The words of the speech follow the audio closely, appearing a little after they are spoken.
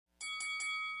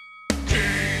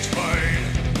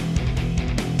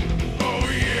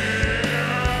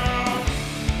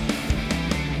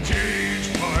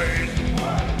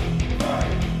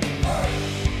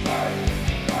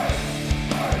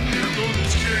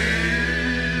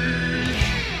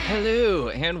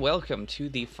and welcome to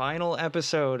the final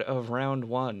episode of Round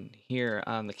 1 here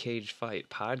on the Cage Fight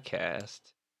podcast.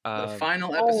 The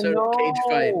final episode of Cage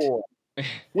Fight.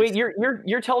 Wait,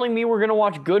 you're telling me we're gonna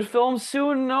watch good films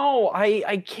soon? No,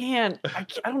 I can't.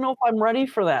 I don't know if I'm ready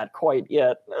for that quite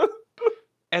yet.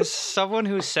 As someone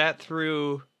who sat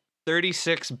through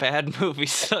 36 bad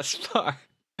movies thus far,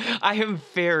 I am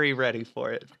very ready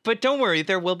for it. But don't worry,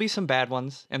 there will be some bad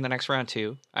ones in the next round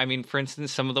too. I mean, for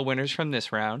instance, some of the winners from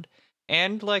this round,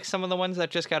 and like some of the ones that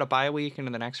just got a bye week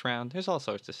into the next round. There's all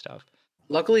sorts of stuff.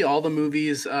 Luckily, all the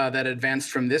movies that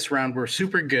advanced from this round were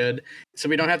super good, so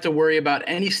we don't have to worry about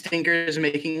any stinkers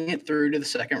making it through to the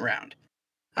second round.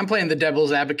 I'm playing the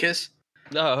Devil's Abacus.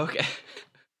 Oh, okay.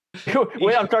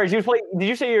 Wait, I'm sorry. Did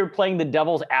you say you were playing the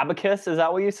Devil's Abacus? Is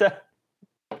that what you said?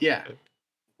 Yeah.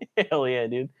 Hell yeah,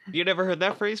 dude. You never heard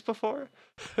that phrase before?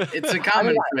 It's a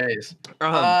common phrase.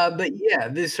 But yeah,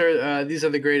 these are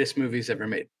the greatest movies ever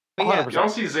made. Yeah. Y'all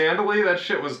see Zandali? That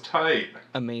shit was tight.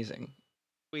 Amazing.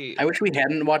 I wish we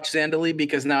hadn't watched Zandali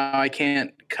because now I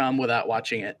can't come without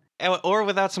watching it. Or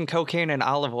without some cocaine and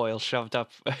olive oil shoved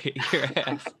up your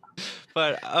ass.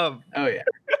 But oh yeah.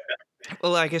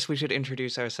 Well, I guess we should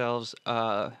introduce ourselves.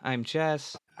 I'm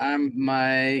Jess. I'm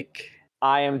Mike.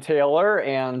 I am Taylor,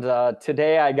 and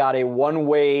today I got a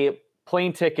one-way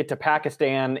plane ticket to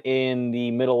Pakistan in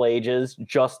the Middle Ages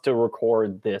just to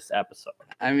record this episode.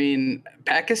 I mean,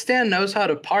 Pakistan knows how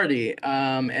to party,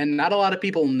 and not a lot of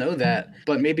people know that.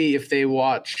 But maybe if they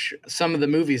watch some of the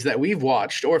movies that we've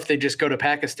watched, or if they just go to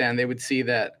Pakistan, they would see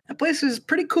that the place is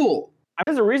pretty cool.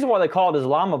 There's a reason why they call it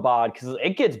Islamabad, because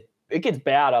it gets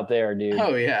bad up there, dude.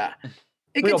 Oh yeah,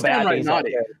 it Real gets downright bad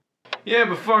naughty. Yeah,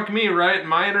 but fuck me, right?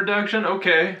 My introduction?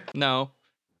 Okay. No.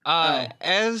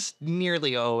 As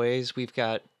nearly always, we've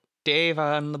got Dave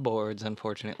on the boards,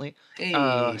 unfortunately. Hey,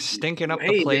 stinking up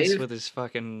the place Dave. with his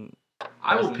fucking...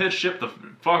 I will pitch ship the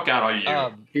fuck out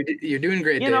of you. You're doing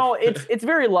great, You Dave. know, it's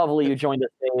very lovely you joined us,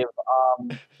 Dave.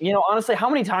 Honestly, how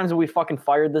many times have we fucking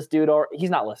fired this dude? Or he's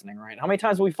not listening, right? How many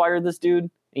times have we fired this dude?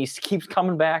 And he keeps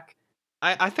coming back.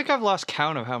 I think I've lost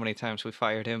count of how many times we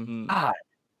fired him. God,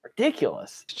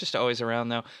 ridiculous. It's just always around,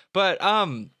 though. But,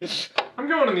 I'm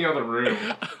going in the other room.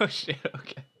 Oh, shit,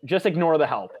 okay. Just ignore the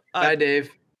help. Bye,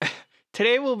 Dave.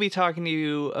 Today we'll be talking to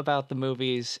you about the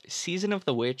movies Season of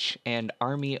the Witch and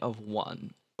Army of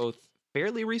One. Both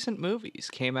fairly recent movies,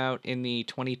 came out in the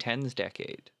 2010s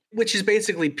decade. Which is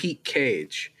basically Pete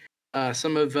Cage.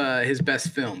 Some of his best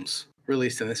films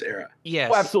released in this era.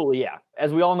 Yes. Oh, absolutely, yeah.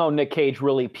 As we all know, Nick Cage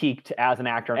really peaked as an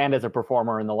actor and as a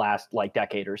performer in the last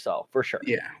decade or so, for sure.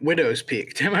 Yeah, Widow's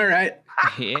peaked. Am I right?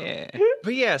 Yeah.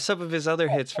 But yeah, some of his other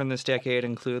hits from this decade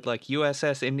include like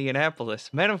USS Indianapolis,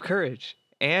 Men of Courage,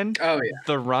 and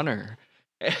The Runner.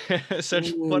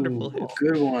 Such wonderful hits.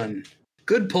 Good one.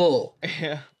 Good pull.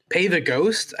 Yeah. Pay the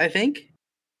Ghost, I think.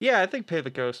 Yeah, I think Pay the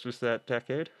Ghost was that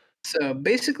decade. So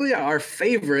basically our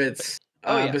favorites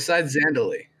besides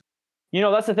Zandali.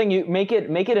 That's the thing. You make it a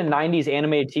 90s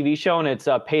animated TV show, and it's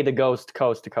Pay the Ghost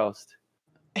Coast to Coast.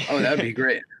 Oh, that would be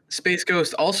great. Space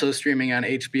Ghost also streaming on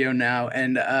HBO now,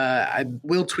 and I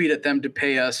will tweet at them to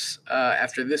pay us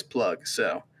after this plug.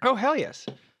 So. Oh, hell yes.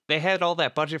 They had all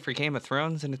that budget for Game of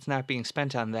Thrones, and it's not being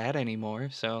spent on that anymore.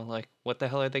 So, what the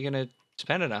hell are they going to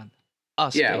spend it on?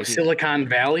 Us, yeah, baby. Silicon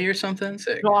Valley or something?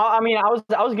 Sick. No, I was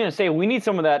going to say we need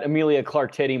some of that Emilia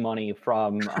Clarke titty money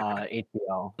from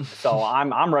HBO. So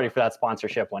I'm ready for that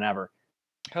sponsorship whenever.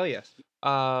 Hell yes.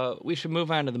 We should move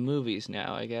on to the movies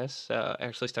now, I guess.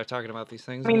 Actually start talking about these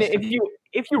things. I mean,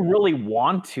 if you really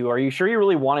want to, are you sure you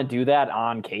really want to do that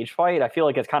on Cage Fight? I feel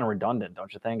like it's kind of redundant,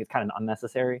 don't you think? It's kind of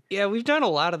unnecessary. Yeah, we've done a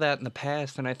lot of that in the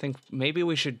past, and I think maybe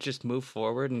we should just move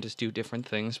forward and just do different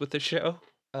things with the show.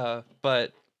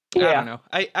 But Yeah. I don't know.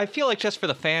 I feel like just for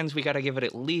the fans, we got to give it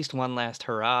at least one last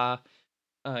hurrah.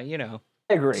 I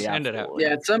agree. Send it out. absolutely.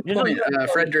 Yeah, at some point,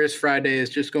 Fred Durst Friday is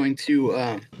just going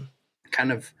to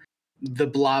kind of the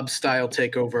Blob style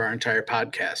take over our entire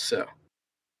podcast. So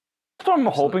That's what I'm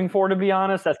hoping for, to be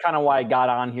honest. That's kind of why I got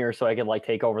on here, so I could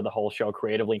take over the whole show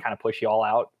creatively and kind of push you all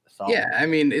out. So yeah, I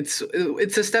mean it's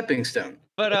a stepping stone.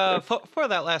 But for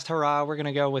that last hurrah, we're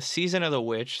gonna go with Season of the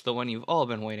Witch, the one you've all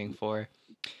been waiting for.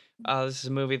 This is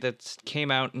a movie that came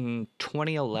out in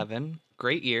 2011.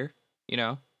 Great year,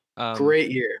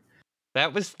 Great year.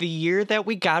 That was the year that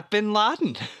we got Bin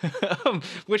Laden,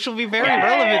 which will be very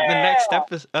relevant in the next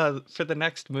episode for the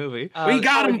next movie. We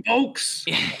got him, folks.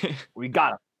 we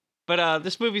got him. But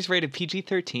this movie's rated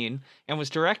PG-13 and was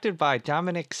directed by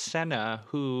Dominic Sena,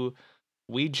 who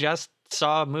we just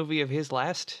saw a movie of his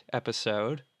last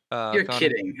episode. You're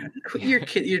kidding.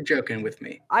 You're joking with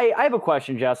me. I have a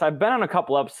question, Jess. I've been on a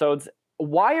couple episodes.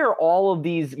 why are all of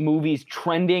these movies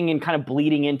trending and kind of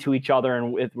bleeding into each other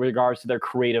and with regards to their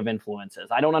creative influences?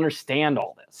 I don't understand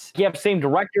all this. You have same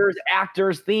directors,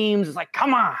 actors, themes. It's like,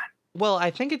 come on. Well,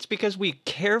 I think it's because we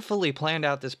carefully planned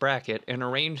out this bracket and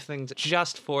arranged things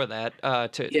just for that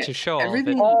to show all of it.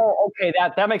 everything- Oh, okay.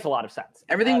 That makes a lot of sense.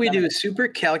 Everything we That do makes- is super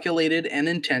calculated and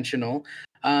intentional.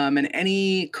 And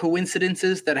any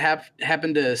coincidences that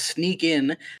happen to sneak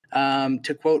in,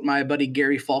 to quote my buddy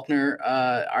Gary Faulkner,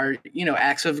 are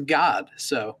acts of God.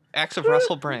 So Acts of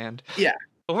Russell Brand. Yeah.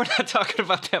 But we're not talking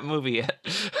about that movie yet.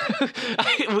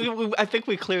 I think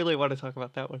we clearly want to talk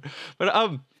about that one.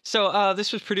 But so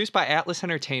this was produced by Atlas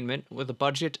Entertainment with a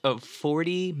budget of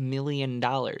 $40 million.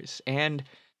 And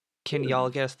can y'all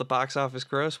guess the box office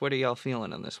gross? What are y'all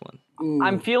feeling on this one?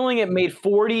 I'm feeling it made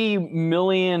 $40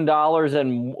 million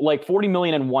and like $40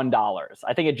 million and $1.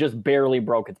 I think it just barely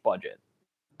broke its budget.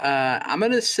 I'm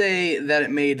gonna say that it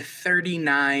made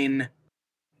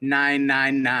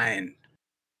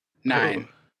 39,999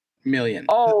 million.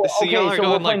 Oh, So okay. y'all are so we're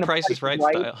going playing like the Price is Right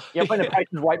style. You're playing the Price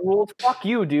is Right rules. Fuck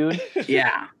you, dude.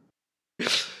 Yeah.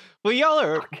 Well, y'all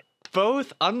are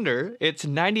both under. It's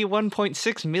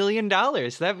 $91.6 million.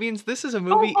 That means this is a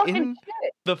movie fucking in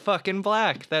shit. the fucking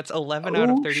black. That's 11 out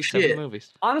of Oh, 37 shit.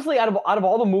 movies. Honestly, out of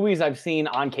all the movies I've seen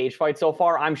on Cage Fight so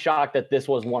far, I'm shocked that this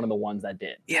was one of the ones that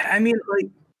did. Yeah, I mean, like,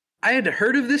 I had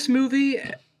heard of this movie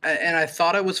and I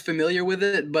thought I was familiar with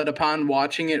it, but upon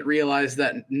watching it, realized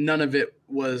that none of it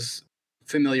was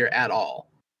familiar at all.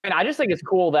 And I just think it's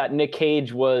cool that Nick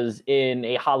Cage was in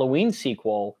a Halloween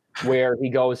sequel where he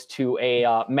goes to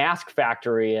a mask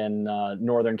factory in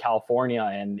Northern California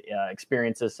and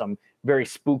experiences some very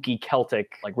spooky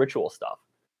Celtic like ritual stuff.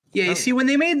 Yeah, you see, when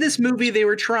they made this movie, they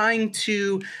were trying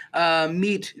to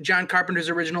meet John Carpenter's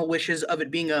original wishes of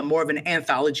it being more of an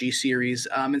anthology series.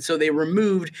 And so they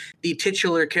removed the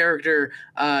titular character,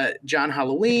 John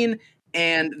Halloween,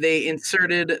 and they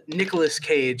inserted Nicolas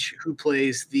Cage, who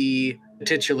plays the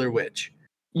titular witch.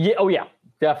 Yeah, oh yeah,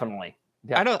 definitely.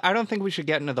 I don't think we should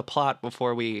get into the plot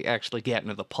before we actually get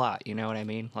into the plot. You know what I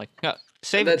mean? Like,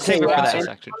 save That's it for right. this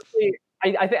section. Honestly,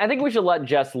 I think we should let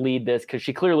Jess lead this because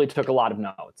she clearly took a lot of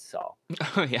notes. So,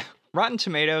 Oh yeah. Rotten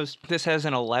Tomatoes. This has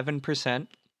an 11%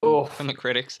 oh, from the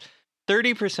critics,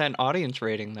 30% audience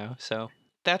rating though. So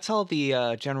that's all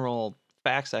the general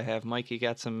facts I have. Mike, you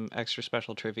got some extra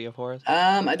special trivia for us?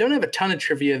 I don't have a ton of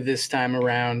trivia this time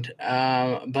around,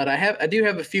 but I do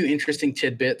have a few interesting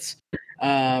tidbits.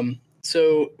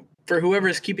 So for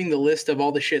whoever's keeping the list of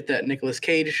all the shit that Nicolas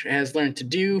Cage has learned to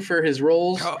do for his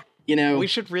roles, Oh, you know, we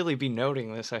should really be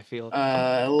noting this, I feel.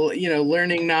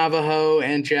 learning Navajo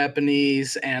and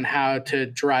Japanese and how to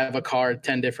drive a car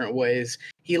 10 different ways.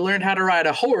 He learned how to ride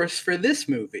a horse for this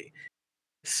movie.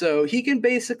 So he can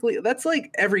basically, that's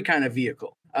like every kind of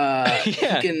vehicle. Yeah. He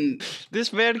can,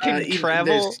 This man can even travel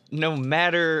there's- no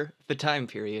matter the time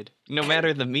period, no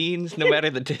matter the means, no matter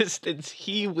the distance.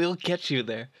 He will get you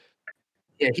there.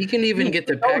 yeah, he can even get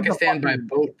to That was a Pakistan by fucking-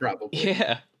 boat, probably.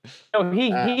 Yeah. no, he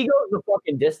goes the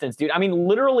fucking distance, dude. I mean,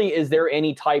 literally, is there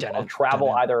any type of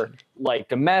travel, either like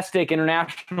domestic,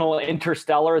 international,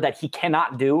 interstellar, that he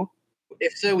cannot do?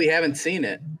 If so, we haven't seen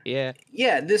it. Yeah.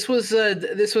 Yeah, this was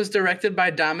directed by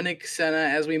Dominic Sena,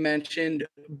 as we mentioned,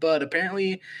 but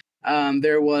apparently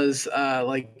there was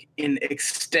like an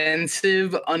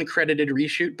extensive uncredited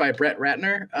reshoot by Brett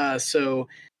Ratner. So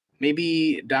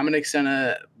maybe Dominic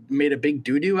Sena made a big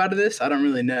doo-doo out of this. I don't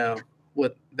really know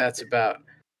what that's about.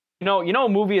 You know, a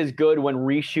movie is good when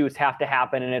reshoots have to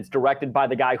happen, and it's directed by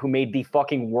the guy who made the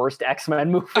fucking worst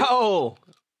X-Men movie. Oh,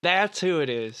 that's who it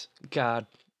is. God.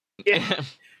 Yeah.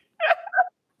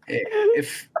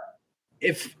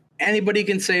 If anybody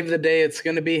can save the day, it's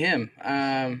going to be him.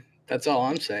 That's all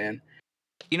I'm saying.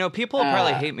 You know, people will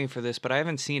probably Uh, hate me for this, but I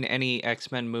haven't seen any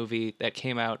X-Men movie that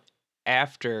came out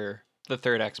after the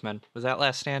third X-Men. Was that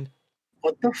Last Stand?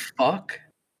 What the fuck?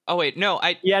 Oh wait, no,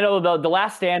 Yeah, no, the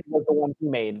Last Stand was the one he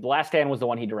made. The Last Stand was the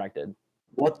one he directed.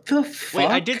 What the fuck? wait,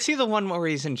 I did see the one where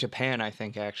he's in Japan, I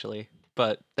think actually,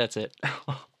 but that's it.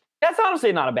 That's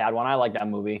honestly not a bad one. I like that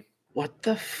movie. What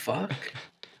the fuck?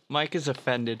 Mike is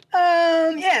offended.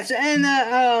 Yes,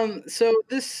 and so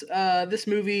this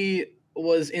movie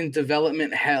was in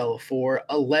development hell for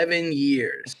 11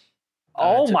 years.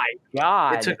 Oh it my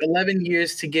god! It took 11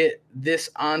 years to get this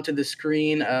onto the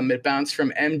screen. It bounced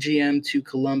from MGM to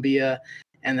Columbia,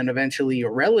 and then eventually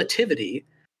Relativity.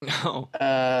 No.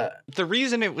 Uh, The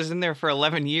reason it was in there for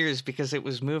 11 years because it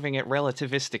was moving at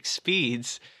relativistic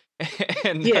speeds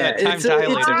and Yeah, time it's a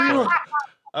dilated. real-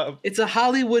 Uh, it's a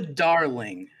Hollywood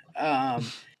darling.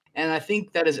 And I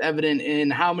think that is evident in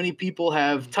how many people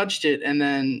have touched it and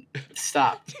then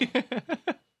stopped.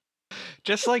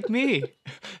 Just like me.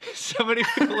 So many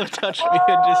people have touched me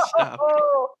and just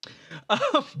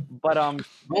stopped. But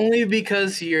Only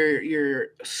because you're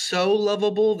so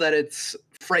lovable that it's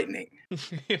frightening.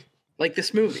 Like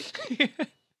this movie.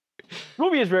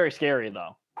 movie is very scary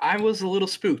though. I was a little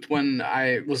spooked when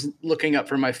I was looking up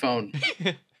from my phone.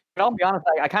 I'll be honest,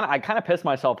 I kind of pissed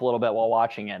myself a little bit while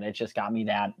watching it. It just got me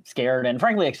that scared and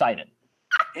frankly excited.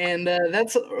 And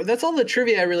that's all the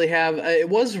trivia I really have. It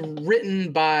was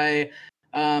written by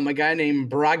a guy named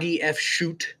Bragi F.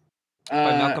 Shute.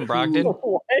 By Malcolm Brogdon?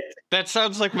 What? That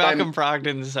sounds like Malcolm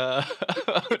Brogdon's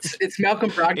It's Malcolm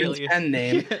Brogdon's alias. pen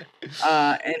name.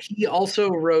 And he also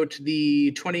wrote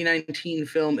the 2019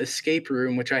 film Escape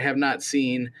Room, which I have not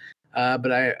seen,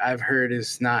 but I've heard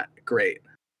is not great.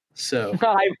 So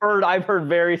I've heard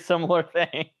very similar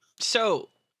things. So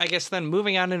I guess then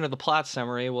moving on into the plot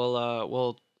summary,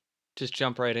 we'll just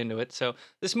jump right into it. So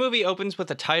this movie opens with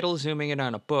the title zooming in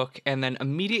on a book, and then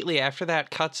immediately after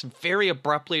that cuts very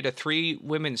abruptly to three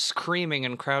women screaming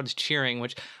and crowds cheering,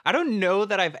 which I don't know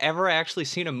that I've ever actually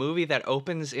seen a movie that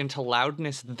opens into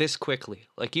loudness this quickly.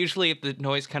 Like usually the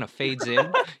noise kind of fades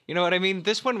in. You know what I mean?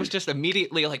 This one was just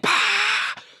immediately like,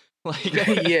 bah! Like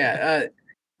yeah,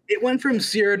 it went from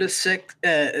 0 to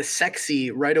sexy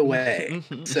right away.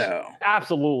 So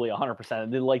Absolutely,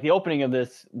 100%. Like the opening of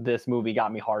this movie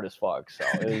got me hard as fuck. So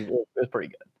it was pretty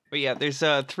good. But yeah, there's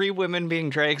three women being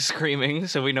dragged screaming,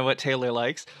 so we know what Taylor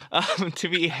likes, to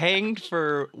be hanged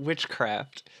for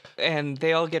witchcraft. And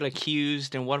they all get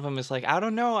accused, and one of them is like, I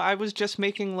don't know, I was just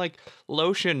making, like,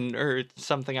 lotion or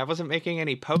something. I wasn't making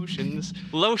any potions.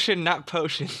 Lotion, not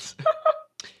potions.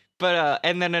 But,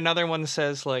 and then another one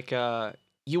says, like,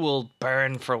 you will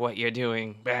burn for what you're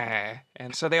doing. Bah.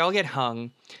 And so they all get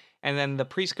hung. And then the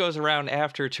priest goes around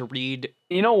after to read.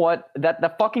 You know what?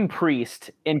 That fucking priest,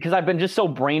 and because I've been just so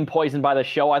brain poisoned by the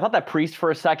show, I thought that priest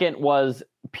for a second was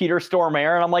Peter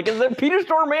Stormare, and I'm like, is it Peter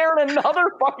Stormare in another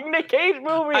fucking Nick Cage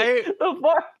movie? The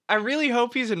fuck? I really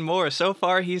hope he's in more. So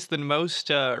far, he's the most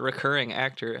recurring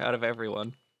actor out of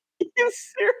everyone.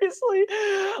 Seriously,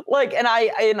 like, and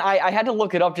I had to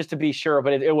look it up just to be sure,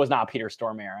 but it was not Peter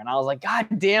Stormare, and I was like, God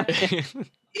damn it.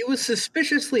 He was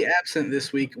suspiciously absent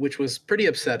this week, which was pretty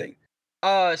upsetting.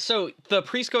 So the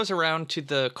priest goes around to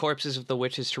the corpses of the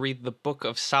witches to read the Book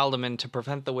of Solomon to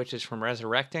prevent the witches from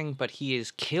resurrecting, but he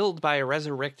is killed by a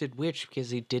resurrected witch because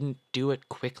he didn't do it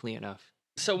quickly enough.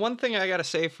 So one thing I gotta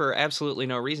say for absolutely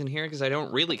no reason here, because I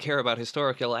don't really care about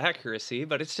historical accuracy,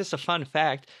 but it's just a fun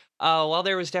fact. While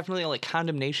there was definitely like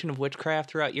condemnation of witchcraft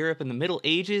throughout Europe in the Middle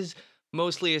Ages,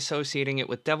 mostly associating it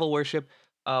with devil worship,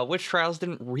 witch trials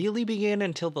didn't really begin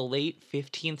until the late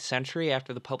 15th century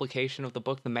after the publication of the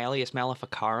book The Malleus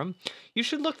Maleficarum. You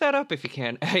should look that up if you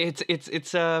can.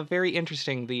 It's very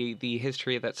interesting, the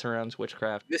history that surrounds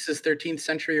witchcraft. This is 13th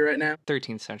century right now?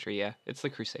 13th century, yeah. It's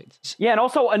the Crusades. Yeah, and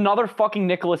also another fucking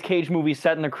Nicolas Cage movie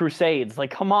set in the Crusades.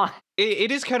 Like, come on.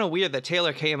 It is kind of weird that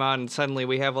Taylor came on and suddenly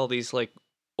we have all these like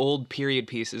old period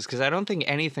pieces, because I don't think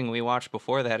anything we watched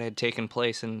before that had taken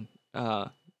place in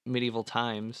medieval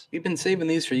times. We've been saving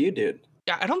these for you, dude.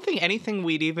 Yeah, I don't think anything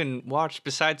we'd even watched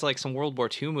besides like some World War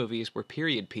II movies were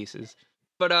period pieces.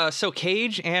 But so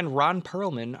Cage and Ron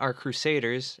Perlman are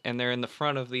crusaders, and they're in the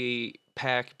front of the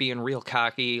pack being real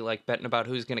cocky, like betting about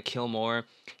who's going to kill more.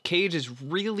 Cage is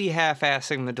really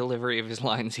half-assing the delivery of his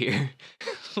lines here.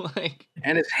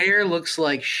 And his hair looks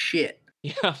like shit.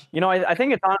 Yeah. You know, I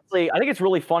think it's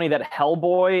really funny that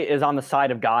Hellboy is on the side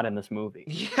of God in this movie.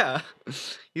 Yeah.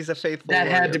 He's a faithful That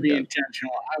warrior had to of be God.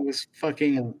 intentional. I was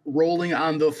fucking rolling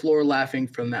on the floor laughing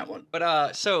from that one.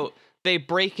 But so they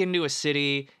break into a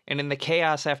city, and in the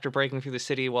chaos after breaking through the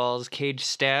city walls, Cage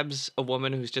stabs a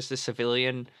woman who's just a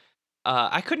civilian.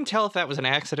 I couldn't tell if that was an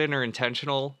accident or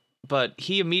intentional, but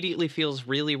he immediately feels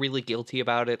really, really guilty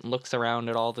about it and looks around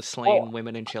at all the slain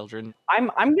women and children.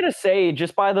 I'm gonna say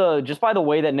just by the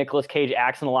way that Nicolas Cage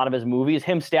acts in a lot of his movies,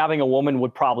 him stabbing a woman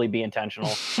would probably be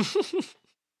intentional.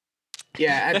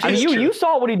 Yeah, I mean, you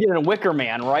saw what he did in Wicker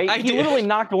Man, right? I He did. literally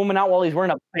knocked a woman out while he's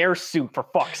wearing a bear suit, for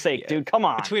fuck's sake, dude. Come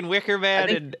on. Between Wicker Man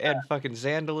think, and fucking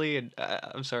Zandali and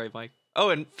I'm sorry, Mike.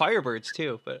 Oh, and Firebirds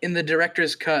too. But in the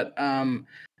director's cut,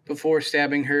 before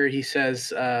stabbing her, he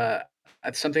says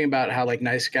something about how like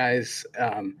nice guys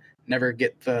never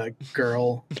get the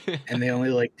girl and they only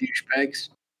like douchebags.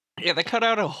 yeah, they cut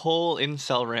out a whole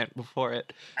incel rant before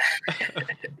it.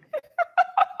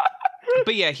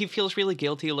 But yeah, he feels really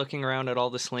guilty looking around at all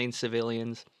the slain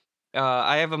civilians.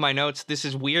 I have in my notes, this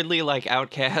is weirdly like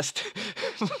Outcast,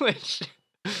 which...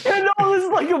 Yeah, no, this is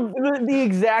like the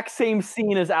exact same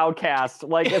scene as Outcast.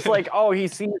 Like, it's like, oh, he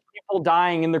sees people people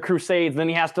dying in the Crusades, and then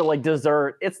he has to like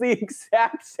desert. It's the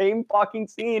exact same fucking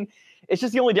scene. It's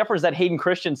just the only difference that Hayden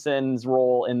Christensen's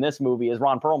role in this movie is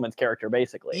Ron Perlman's character,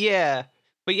 basically. Yeah.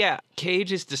 But yeah,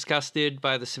 Cage is disgusted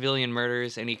by the civilian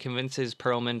murders, and he convinces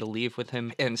Perlman to leave with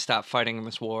him and stop fighting in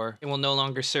this war. And will no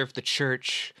longer serve the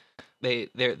church.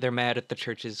 They're mad at the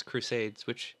church's crusades,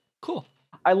 which cool.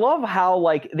 I love how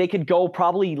like they could go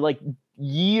probably like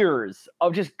years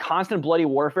of just constant bloody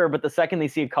warfare, but the second they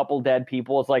see a couple dead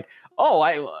people, it's like, oh,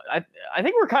 I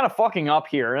think we're kind of fucking up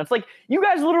here. And it's like, you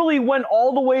guys literally went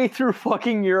all the way through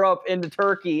fucking Europe into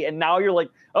Turkey, and now you're like,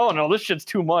 oh no, this shit's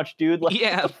too much, dude. Like,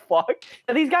 Yeah. what the fuck?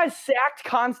 And these guys sacked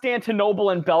Constantinople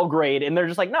and Belgrade, and they're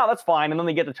just like, no, that's fine. And then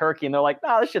they get to Turkey, and they're like,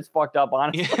 no, this shit's fucked up,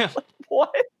 honestly. Yeah. Like,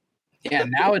 what? Yeah,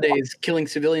 nowadays killing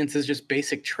civilians is just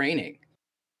basic training.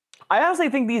 I honestly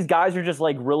think these guys are just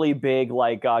like really big,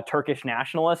 like Turkish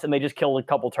nationalists, and they just killed a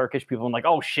couple Turkish people and like,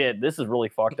 oh shit, this is really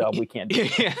fucked up. We can't do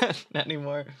it. Yeah, not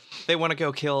anymore. They want to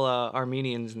go kill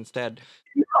Armenians instead.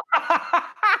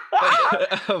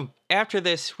 After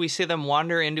this, we see them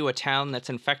wander into a town that's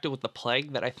infected with the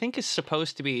plague that I think is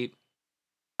supposed to be,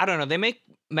 I don't know, they make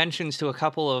mentions to a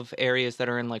couple of areas that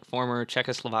are in like former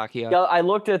Czechoslovakia. Yeah, I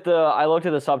looked at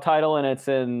the subtitle, and it's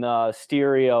in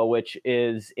Styria, which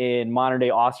is in modern day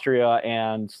Austria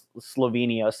and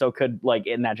Slovenia. So could like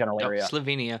in that general area.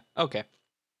 Slovenia. Okay.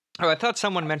 Oh, I thought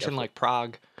someone mentioned like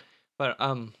Prague, but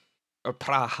or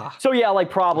Praha. So yeah, like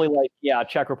probably like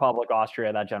Czech Republic,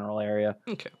 Austria, that general area.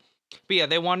 Okay. But yeah,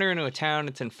 they wander into a town.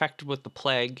 It's infected with the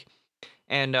plague.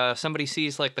 And somebody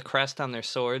sees like the crest on their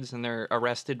swords, and they're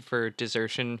arrested for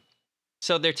desertion.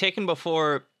 So they're taken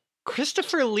before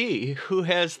Christopher Lee, who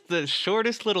has the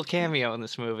shortest little cameo in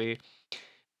this movie.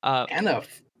 And a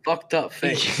fucked up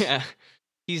face. Yeah,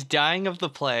 he's dying of the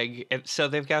plague, and so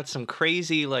they've got some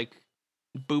crazy like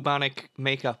bubonic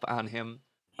makeup on him.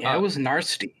 Yeah, it was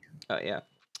nasty. Yeah.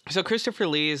 So Christopher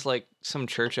Lee is like some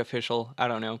church official, I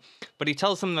don't know, but he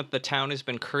tells them that the town has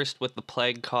been cursed with the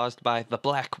plague caused by the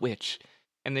Black Witch.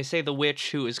 And they say the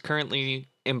witch, who is currently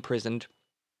imprisoned,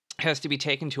 has to be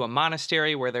taken to a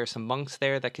monastery where there are some monks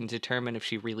there that can determine if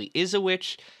she really is a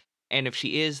witch. And if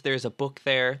she is, there's a book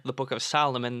there, the Book of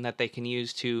Solomon, that they can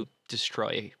use to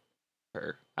destroy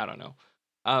her. I don't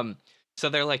know. So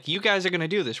they're like, you guys are going to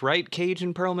do this, right, Cage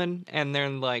and Perlman? And they're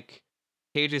like,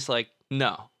 Cage is like,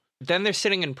 no. Then they're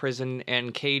sitting in prison,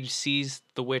 and Cage sees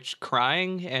the witch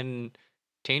crying and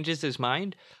changes his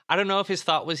mind. I don't know if his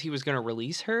thought was he was going to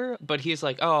release her, but he's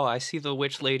like, oh, I see the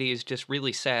witch lady is just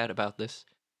really sad about this.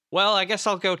 Well, I guess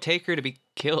I'll go take her to be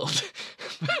killed.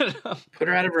 Put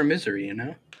her out of her misery, you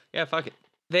know? Yeah, fuck it.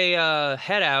 They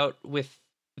head out with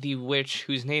the witch,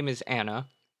 whose name is Anna,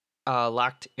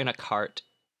 locked in a cart,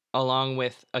 along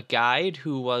with a guide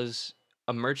who was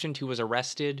a merchant who was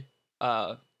arrested,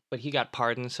 but he got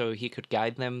pardoned so he could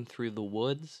guide them through the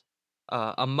woods,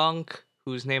 a monk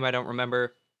whose name I don't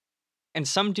remember, and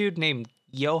some dude named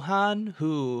Johann,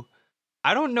 who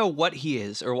I don't know what he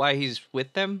is or why he's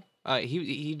with them.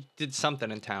 He did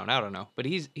something in town, I don't know, but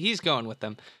he's going with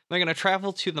them. They're going to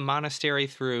travel to the monastery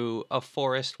through a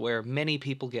forest where many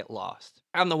people get lost.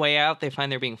 On the way out, they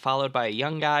find they're being followed by a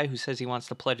young guy who says he wants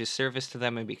to pledge his service to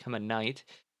them and become a knight.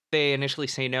 They initially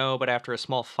say no, but after a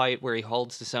small fight where he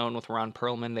holds his own with Ron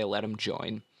Perlman, they let him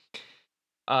join.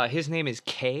 His name is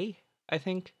Kay, I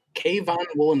think. Kay von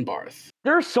Wullenbarth.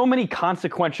 There are so many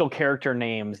consequential character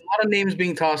names. A lot of names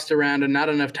being tossed around and not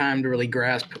enough time to really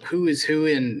grasp who is who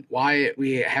and why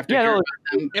we have to care about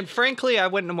them. And frankly, I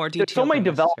went into more detail. There's so many than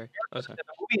developed necessary. characters.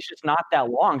 The movie's just not that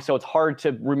long, so it's hard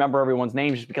to remember everyone's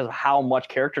names just because of how much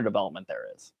character development there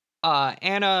is.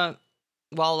 Anna,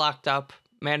 while locked up,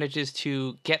 manages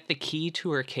to get the key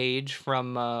to her cage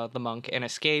from the monk and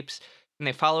escapes. And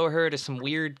they follow her to some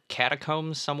weird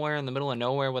catacombs somewhere in the middle of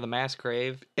nowhere with a mass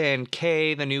grave. And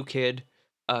Kay, the new kid,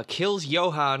 kills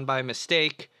Johann by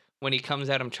mistake when he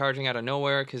comes at him charging out of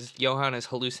nowhere because Johann is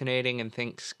hallucinating and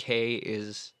thinks Kay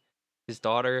is his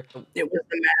daughter. It was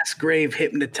the mass grave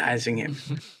hypnotizing him.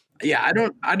 Yeah,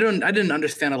 I didn't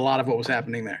understand a lot of what was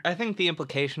happening there. I think the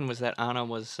implication was that Anna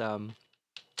was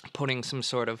putting some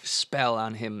sort of spell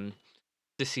on him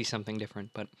to see something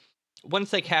different, but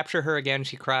once they capture her again,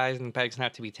 she cries and begs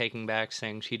not to be taken back,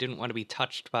 saying she didn't want to be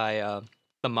touched by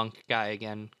the monk guy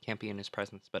again. Can't be in his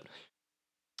presence. But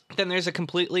then there's a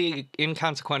completely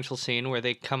inconsequential scene where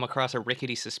they come across a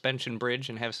rickety suspension bridge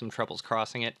and have some troubles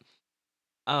crossing it.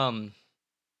 And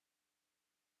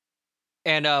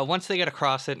once they get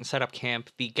across it and set up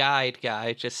camp, the guide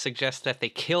guy just suggests that they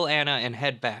kill Anna and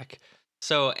head back.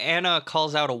 So Anna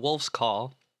calls out a wolf's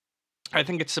call. I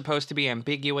think it's supposed to be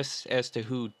ambiguous as to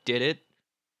who did it,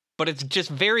 but it's just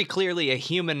very clearly a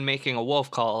human making a wolf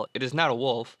call. It is not a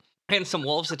wolf. And some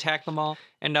wolves attack them all,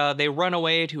 and they run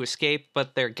away to escape,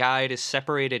 but their guide is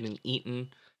separated and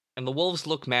eaten. And the wolves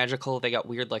look magical. They got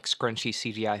weird, like, scrunchy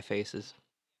CGI faces.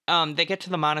 They get to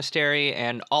the monastery,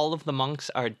 and all of the monks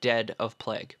are dead of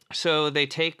plague. So they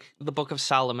take the Book of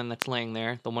Solomon that's laying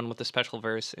there, the one with the special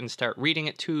verse, and start reading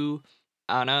it to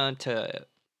Anna to,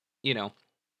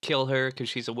 kill her because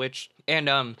she's a witch.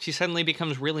 And she suddenly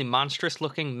becomes really monstrous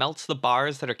looking, melts the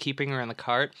bars that are keeping her in the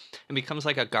cart, and becomes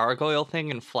like a gargoyle thing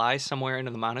and flies somewhere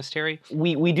into the monastery.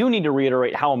 We do need to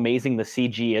reiterate how amazing the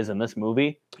CG is in this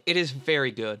movie. It is very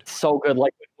good. So good.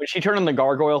 Like when she turned on the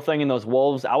gargoyle thing and those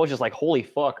wolves, I was just like, holy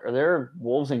fuck, are there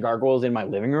wolves and gargoyles in my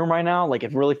living room right now? Like,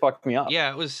 it really fucked me up.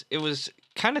 Yeah, it was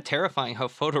kind of terrifying how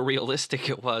photorealistic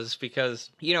it was because,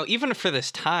 even for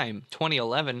this time,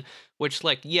 2011, which,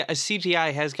 like, yeah, a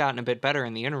CGI has gotten a bit better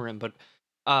in the interim, but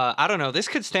I don't know, this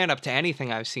could stand up to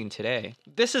anything I've seen today.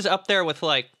 This is up there with,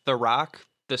 like, The Rock,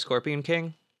 the Scorpion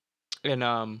King, and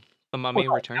The Mummy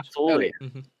Returns. Absolutely.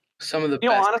 Mm-hmm. Some of the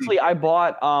best honestly, I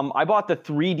bought the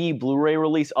 3D Blu-ray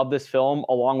release of this film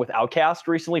along with Outcast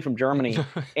recently from Germany,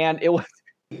 and it was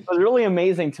really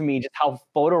amazing to me just how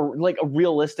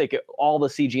realistic all the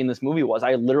CG in this movie was.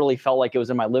 I literally felt like it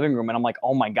was in my living room, and I'm like,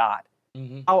 oh my god.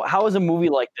 Mm-hmm. How is a movie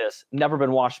like this never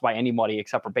been watched by anybody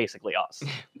except for basically us?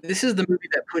 This is the movie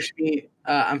that pushed me.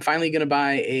 I'm finally going to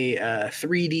buy a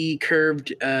 3D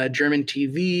curved German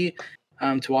TV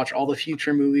to watch all the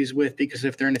future movies with, because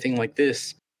if they're anything like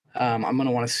this, I'm going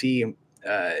to want to see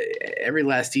every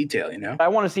last detail, I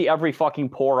want to see every fucking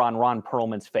pore on Ron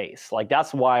Perlman's face. Like,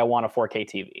 that's why I want a 4K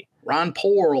TV. Ron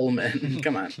Perlman,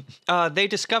 come on. They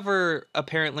discover,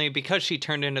 apparently, because she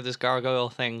turned into this gargoyle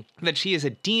thing, that she is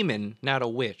a demon, not a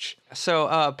witch. So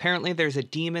apparently there's a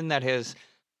demon that has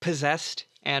possessed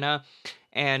Anna,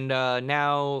 and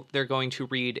now they're going to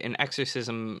read an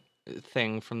exorcism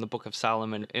thing from the Book of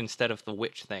Solomon instead of the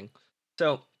witch thing.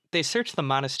 So they search the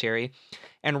monastery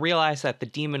and realize that the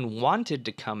demon wanted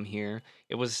to come here.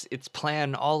 It was its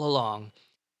plan all along.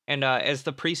 And as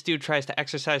the priest dude tries to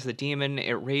exorcise the demon,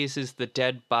 it raises the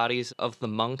dead bodies of the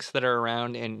monks that are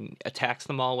around and attacks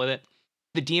them all with it.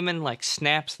 The demon,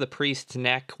 snaps the priest's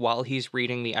neck while he's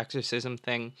reading the exorcism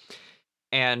thing,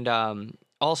 and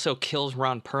also kills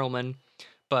Ron Perlman.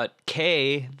 But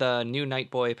Kay, the new night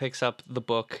boy, picks up the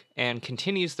book and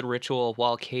continues the ritual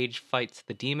while Cage fights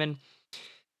the demon.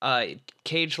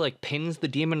 Cage pins the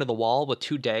demon to the wall with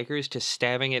 2 daggers, just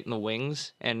stabbing it in the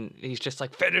wings, and he's just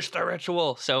like, finish the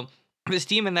ritual. So this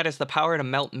demon that has the power to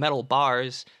melt metal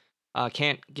bars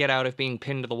can't get out of being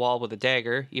pinned to the wall with a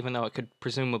dagger, even though it could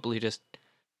presumably just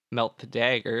melt the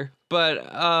dagger. But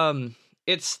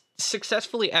it's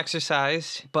successfully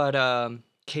exorcised, but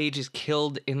Cage is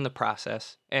killed in the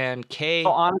process, and Kay...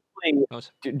 Well,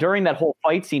 honestly, during that whole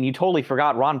fight scene, you totally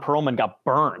forgot Ron Perlman got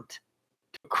burnt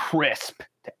to crisp,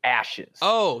 to ashes.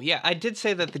 Oh, yeah, I did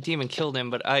say that the demon killed him,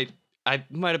 but I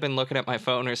might have been looking at my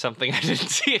phone or something. I didn't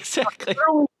see exactly.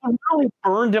 Really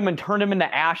burned him and turned him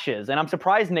into ashes. And I'm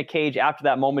surprised Nick Cage, after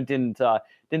that moment, didn't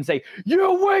say,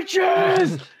 "You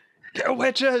witches! You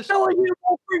witches! Telling you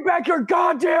to bring back your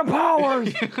goddamn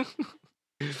powers!"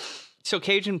 So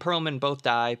Cage and Perlman both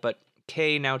die, but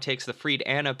Kay now takes the freed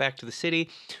Anna back to the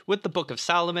city with the Book of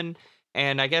Solomon.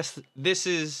 And I guess this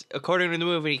is, according to the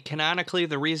movie, canonically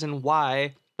the reason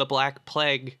why the Black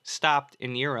Plague stopped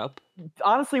in Europe.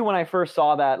 Honestly, when I first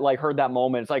saw that, heard that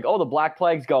moment, it's like, oh, the Black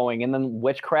Plague's going, and then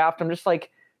witchcraft. I'm just like,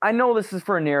 I know this is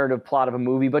for a narrative plot of a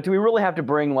movie, but do we really have to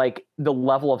bring, the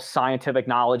level of scientific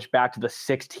knowledge back to the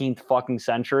 16th fucking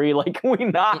century? Can we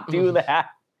not do that?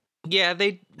 Yeah,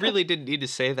 they really didn't need to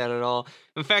say that at all.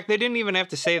 In fact, they didn't even have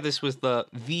to say this was the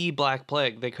Black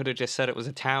Plague. They could have just said it was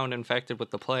a town infected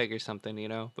with the plague or something,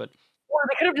 But or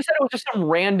they could have just said it was just some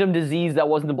random disease that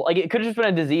wasn't it could have just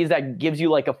been a disease that gives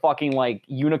you a fucking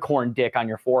unicorn dick on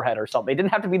your forehead or something. It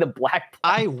didn't have to be the Black Plague.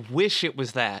 I wish it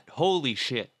was that. Holy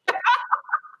shit.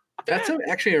 That's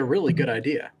actually a really good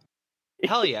idea.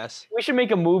 Hell yes. We should make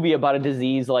a movie about a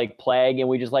disease like plague, and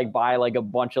we just buy a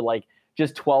bunch of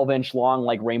just 12-inch long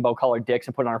rainbow colored dicks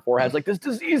and put it on our foreheads. This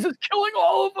disease is killing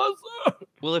all of us.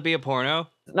 Will it be a porno?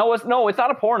 No, it's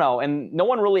not a porno, and no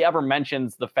one really ever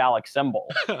mentions the phallic symbol.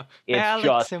 It's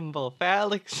phallic symbol.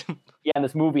 Yeah, in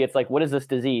this movie, it's what is this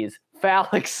disease?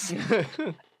 Phallic.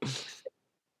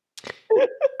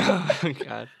 Oh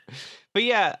god. But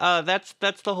yeah,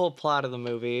 that's the whole plot of the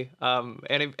movie.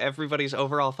 And everybody's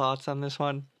overall thoughts on this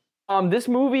one? This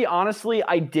movie, honestly,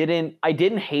 I didn't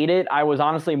hate it. I was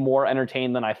honestly more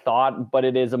entertained than I thought, but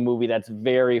it is a movie that's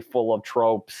very full of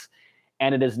tropes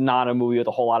and it is not a movie with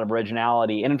a whole lot of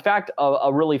originality. And in fact,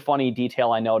 a really funny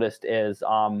detail I noticed is, so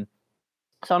I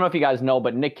don't know if you guys know,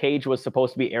 but Nick Cage was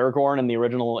supposed to be Aragorn in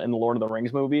the Lord of the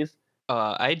Rings movies.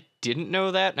 I didn't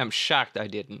know that, and I'm shocked I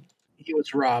didn't. He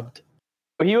was robbed.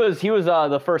 But he was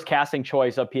the first casting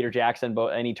choice of Peter Jackson,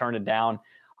 and he turned it down.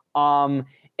 And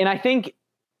I think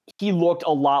he looked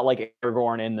a lot like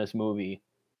Aragorn in this movie.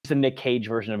 It's a Nick Cage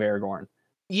version of Aragorn.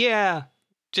 Yeah,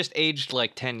 just aged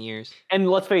like 10 years. And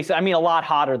let's face it, I mean, a lot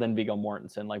hotter than Viggo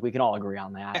Mortensen. Like, we can all agree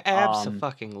on that.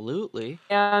 Abso-fucking-lutely.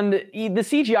 And the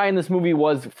CGI in this movie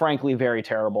was, frankly, very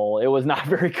terrible. It was not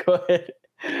very good.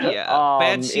 Yeah,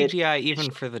 bad CGI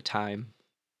even for the time.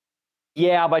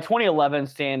 Yeah, by 2011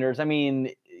 standards, I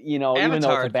mean, even though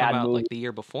Avatar it's a bad came out movie, like the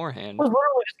year beforehand. I was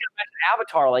literally just gonna mention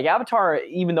Avatar. Like, Avatar,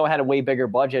 even though it had a way bigger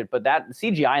budget, but that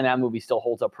CGI in that movie still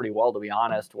holds up pretty well, to be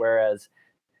honest. Whereas,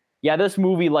 yeah, this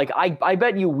movie, like, I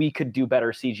bet you we could do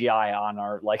better CGI on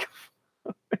our, like.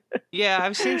 Yeah,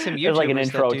 I've seen some There's, YouTubers like, an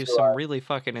intro that do to some really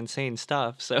fucking insane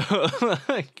stuff. So,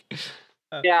 like,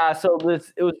 Yeah, so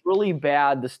it was really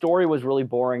bad. The story was really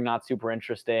boring, not super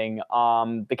interesting.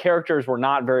 The characters were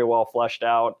not very well fleshed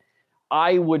out.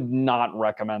 I would not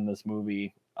recommend this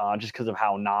movie just because of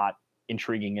how not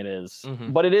intriguing it is.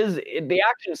 Mhm. But the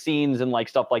action scenes and like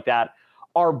stuff like that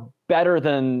are better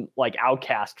than like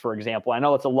Outcast, for example. I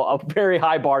know it's a very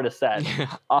high bar to set.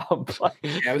 But,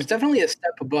 Yeah, it was definitely a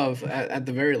step above at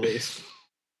the very least.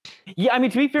 yeah, I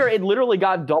mean, to be fair, it literally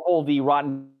got double the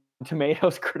Rotten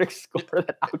Tomatoes critic score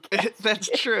that Outcast. That's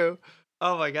true.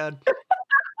 Oh my god.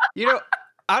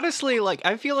 Honestly, like,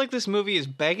 I feel like this movie is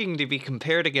begging to be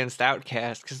compared against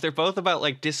Outcast because they're both about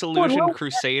like disillusioned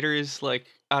crusaders like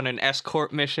on an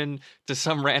escort mission to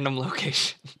some random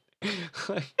location.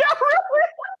 Like,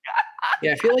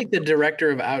 Yeah, I feel like the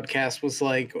director of Outcast was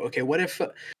like, okay, what if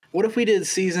we did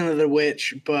Season of the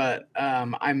Witch, but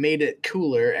I made it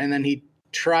cooler, and then he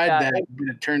tried that, but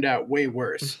it turned out way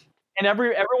worse. And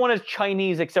everyone is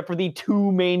Chinese except for the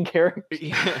two main characters.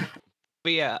 yeah.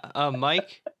 But yeah,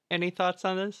 Mike, any thoughts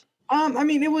on this? I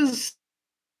mean, it was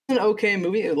an okay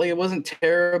movie. Like, it wasn't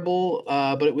terrible,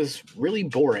 but it was really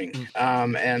boring.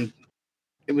 And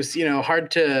it was, hard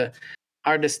to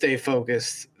stay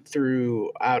focused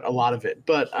throughout a lot of it.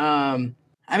 But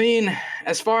I mean,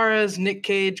 as far as Nick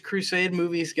Cage Crusade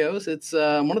movies goes, it's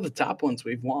one of the top ones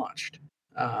we've watched.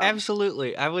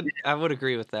 Absolutely, I would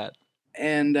agree with that.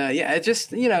 And yeah, it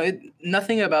just,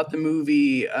 nothing about the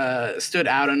movie stood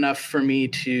out enough for me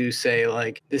to say,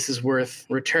 like, this is worth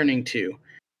returning to.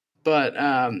 But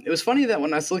it was funny that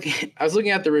when I was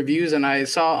looking at the reviews, and I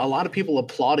saw a lot of people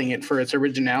applauding it for its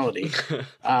originality.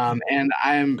 And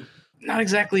I'm not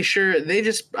exactly sure. They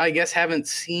just, I guess, haven't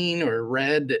seen or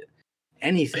read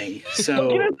anything.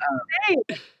 So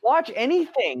watch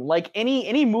anything, like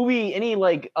any movie, any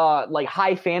like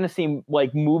high fantasy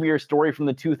like movie or story from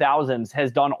the 2000s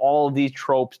has done all of these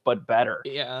tropes but better.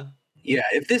 Yeah.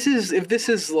 If this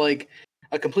is like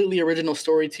a completely original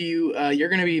story to you, you're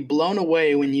going to be blown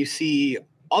away when you see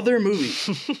other movies.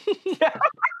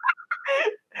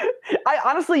 I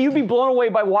honestly, you'd be blown away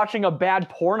by watching a bad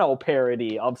porno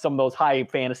parody of some of those high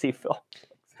fantasy films.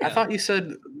 I thought you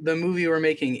said the movie we're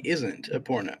making isn't a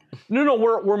porno. No,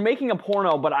 we're making a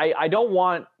porno, but I don't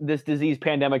want this disease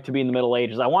pandemic to be in the Middle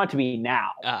Ages. I want it to be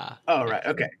now. Oh, right.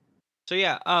 Okay. So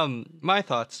yeah, my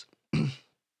thoughts.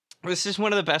 This is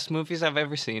one of the best movies I've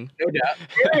ever seen. No doubt.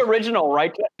 Very original,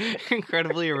 right?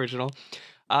 Incredibly original.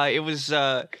 It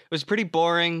was pretty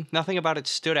boring. Nothing about it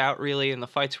stood out really, and the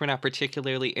fights were not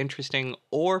particularly interesting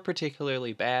or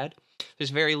particularly bad.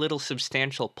 There's very little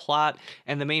substantial plot,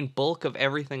 and the main bulk of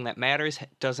everything that matters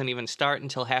doesn't even start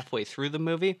until halfway through the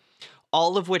movie,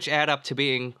 all of which add up to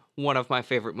being one of my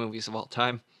favorite movies of all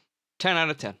time. 10 out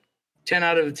of 10. 10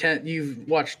 out of 10. You've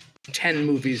watched 10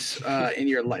 movies in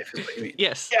your life, is what you mean.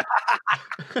 Yes.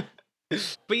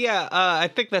 But yeah, I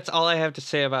think that's all I have to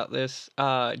say about this.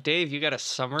 Dave, you got a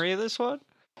summary of this one?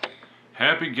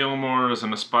 Happy Gilmore is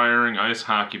an aspiring ice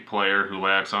hockey player who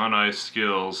lacks on-ice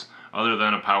skills other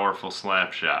than a powerful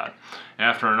slap shot.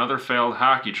 After another failed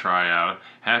hockey tryout,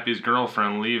 Happy's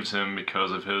girlfriend leaves him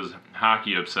because of his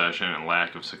hockey obsession and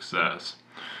lack of success.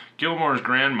 Gilmore's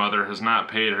grandmother has not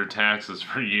paid her taxes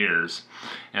for years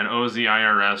and owes the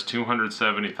IRS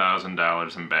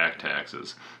 $270,000 in back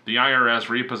taxes. The IRS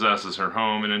repossesses her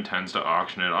home and intends to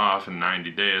auction it off in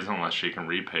 90 days unless she can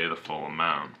repay the full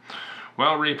amount.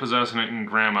 While repossessing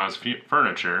Grandma's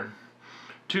furniture,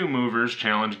 Two movers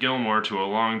challenge Gilmore to a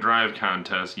long drive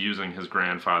contest using his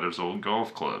grandfather's old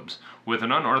golf clubs. With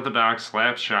an unorthodox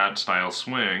slap shot style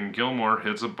swing, Gilmore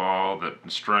hits a ball that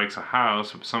strikes a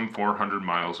house some 400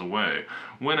 miles away,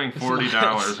 winning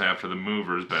 $40 after the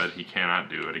movers bet he cannot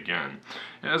do it again.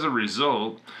 As a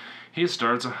result, he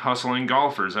starts hustling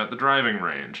golfers at the driving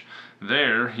range.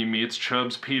 There, he meets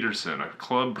Chubbs Peterson, a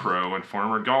club pro and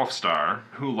former golf star,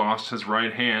 who lost his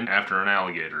right hand after an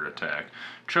alligator attack.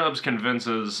 Chubbs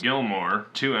convinces Gilmore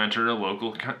to enter a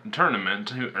local tournament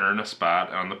to earn a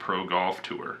spot on the Pro Golf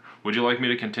Tour. Would you like me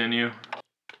to continue?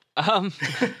 I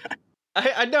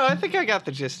think I got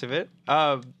the gist of it.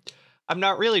 I'm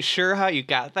not really sure how you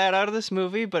got that out of this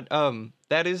movie, but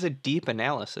that is a deep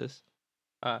analysis.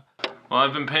 Well,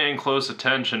 I've been paying close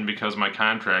attention because my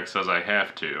contract says I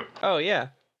have to. Oh, yeah.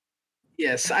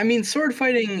 Yes, I mean, sword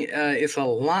fighting is a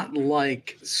lot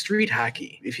like street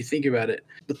hockey, if you think about it,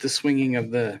 with the swinging of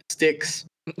the sticks.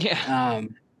 Yeah.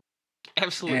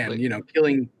 Absolutely. And,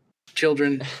 killing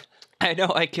children. I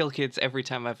know I kill kids every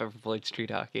time I've ever played street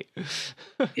hockey.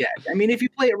 Yeah, I mean, if you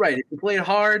play it right, if you play it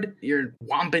hard, you're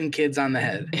whomping kids on the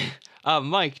head.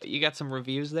 Mike, you got some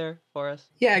reviews there for us?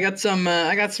 Yeah, I got some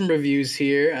reviews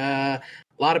here. A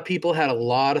lot of people had a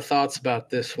lot of thoughts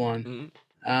about this one. Mm-hmm.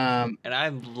 And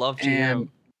I'd love to hear.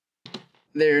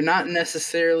 They're not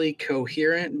necessarily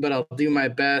coherent, but I'll do my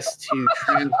best to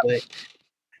translate.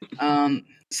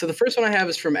 So the first one I have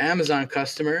is from Amazon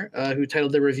customer who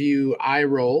titled the review "I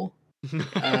Roll."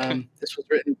 This was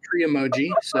written tree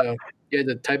emoji, so you had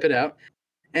to type it out.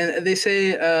 And they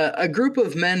say a group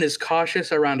of men is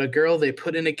cautious around a girl they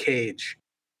put in a cage.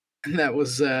 And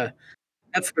that's the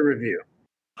review.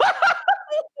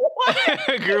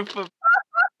 A group of.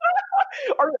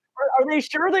 Are they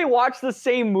sure they watched the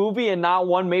same movie and not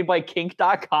one made by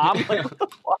kink.com? Like, what the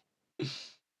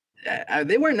fuck?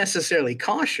 They weren't necessarily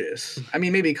cautious. I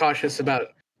mean, maybe cautious about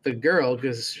the girl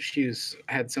because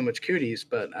had so much cooties,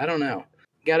 but I don't know.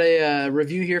 Got a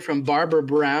review here from Barbara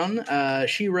Brown.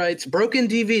 She writes, broken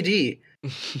DVD.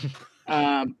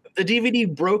 The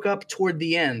DVD broke up toward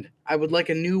the end. I would like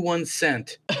a new one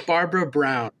sent. Barbara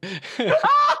Brown.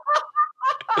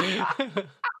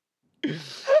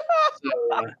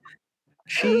 So,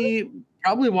 she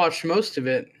probably watched most of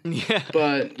it. Yeah.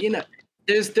 But,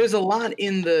 there's a lot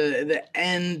in the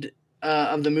end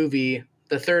of the movie,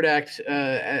 the third act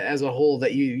as a whole,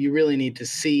 that you really need to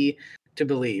see to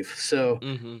believe. So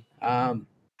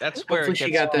that's where it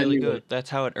she gets got that really new good. one. That's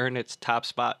how it earned its top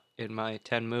spot in my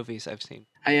 10 movies I've seen.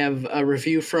 I have a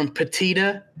review from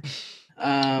Petita,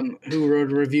 who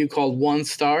wrote a review called 1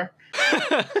 Star.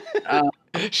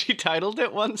 She titled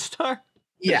it 1 star?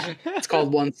 Yeah, it's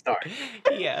called 1 Star.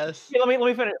 Yes. Let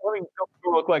me finish. Let me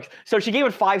go real quick. So she gave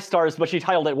it 5 stars, but she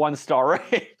titled it 1 star,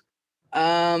 right?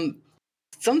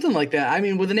 Something like that. I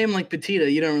mean, with a name like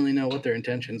Petita, you don't really know what their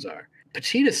intentions are.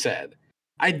 Petita said,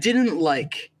 I didn't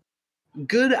like.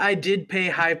 Good, I did pay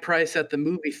high price at the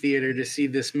movie theater to see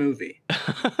this movie.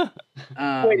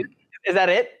 Wait, is that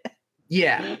it?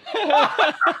 Yeah.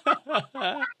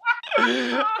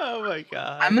 Oh my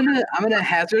god. I'm gonna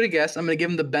hazard a guess. I'm gonna give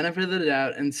them the benefit of the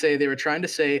doubt and say they were trying to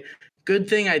say, good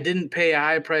thing I didn't pay a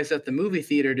high price at the movie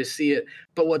theater to see it.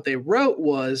 But what they wrote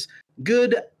was,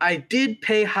 good, I did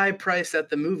pay high price at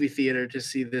the movie theater to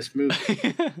see this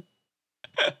movie.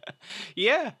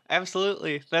 Yeah,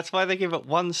 absolutely. That's why they give it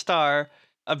 1 star,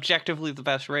 objectively the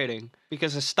best rating,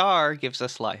 because a star gives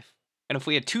us life. And if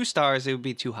we had 2 stars, it would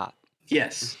be too hot.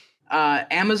 Yes.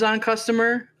 Amazon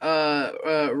customer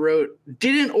wrote,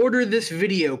 didn't order this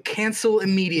video, cancel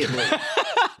immediately.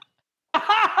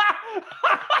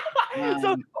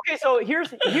 So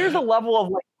here's a level of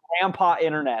like grandpa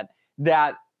internet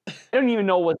that I don't even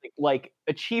know what's like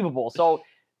achievable. So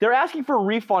they're asking for a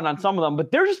refund on some of them,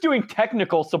 but they're just doing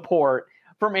technical support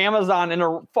from Amazon in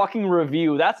a fucking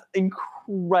review. That's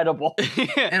incredible.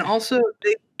 And also,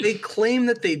 they claim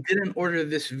that they didn't order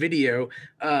this video,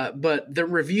 but the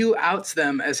review outs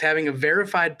them as having a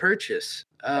verified purchase.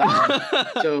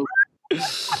 So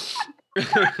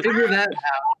figure that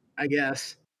out, I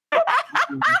guess.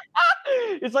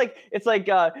 It's like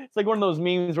one of those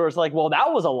memes where it's like, well,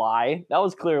 that was a lie. That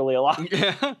was clearly a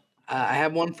lie. I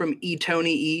have one from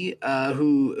Tony E,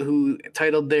 who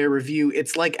titled their review,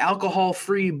 "It's like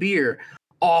alcohol-free beer,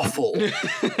 awful."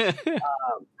 That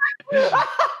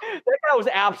guy was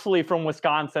absolutely from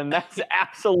Wisconsin. That's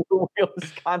absolutely a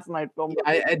Wisconsinite film.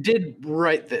 I did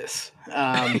write this.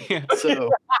 So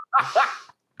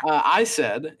I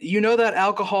said, that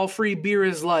alcohol-free beer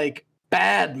is like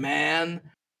bad, man.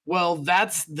 Well,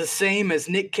 that's the same as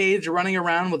Nick Cage running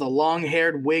around with a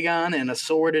long-haired wig on and a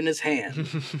sword in his hand.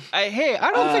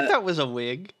 I don't think that was a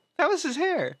wig. That was his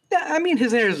hair. Yeah, I mean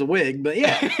his hair is a wig, but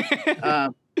yeah.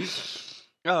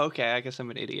 Oh, okay. I guess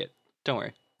I'm an idiot. Don't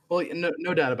worry. Well,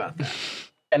 no doubt about that.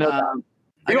 And I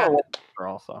got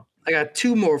also. I got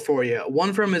two more for you.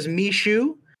 One from is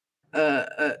Mishu.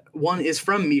 One is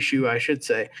from Mishu, I should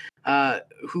say,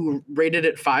 who rated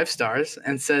it 5 stars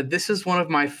and said, "This is one of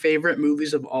my favorite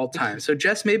movies of all time." So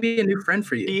Jess may be a new friend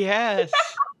for you. Yes.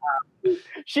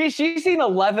 She's seen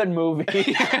 11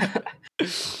 movies.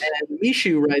 And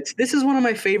Mishu writes, "This is one of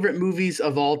my favorite movies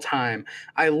of all time.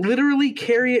 I literally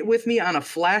carry it with me on a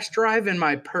flash drive in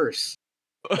my purse."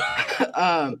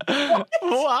 Why?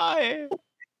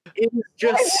 It is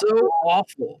just so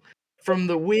awful. From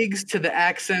the wigs to the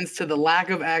accents to the lack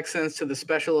of accents to the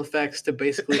special effects to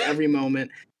basically every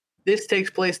moment. This takes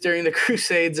place during the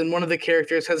Crusades, and one of the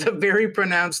characters has a very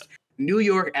pronounced New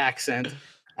York accent,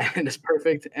 and it's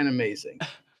perfect and amazing.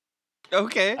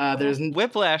 Okay. There's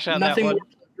Whiplash on nothing that more one.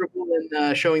 pleasurable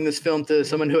than showing this film to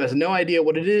someone who has no idea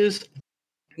what it is.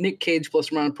 Nick Cage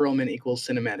plus Ron Perlman equals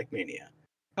cinematic mania.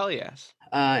 Hell yes.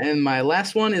 And my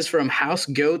last one is from House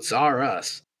Goats R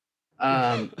Us,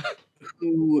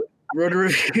 who wrote a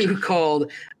review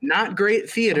called "Not Great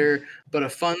Theater, but a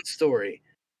Fun Story."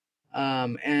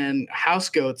 And House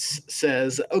Goats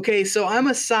says, "Okay, so I'm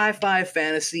a sci-fi,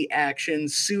 fantasy, action,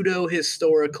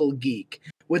 pseudo-historical geek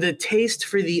with a taste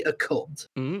for the occult.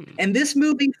 And this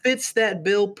movie fits that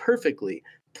bill perfectly.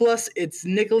 Plus, it's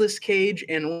Nicolas Cage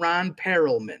and Ron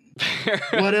Perlman.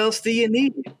 What else do you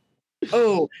need?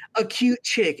 Oh, a cute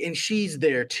chick, and she's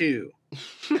there too."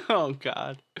 Oh,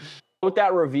 God. With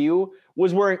that review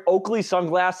was wearing Oakley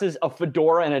sunglasses, a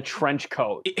fedora, and a trench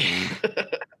coat.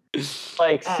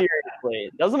 Like,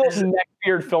 seriously. That was the most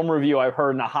neckbeard film review I've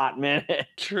heard in a hot minute.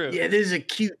 True. Yeah, there's a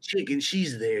cute chick, and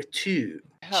she's there too.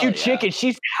 Hell Cute yeah. chicken,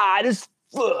 she's hot as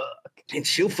fuck. And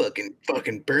she'll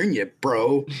fucking burn you,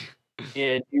 bro.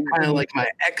 Yeah, Kind of like my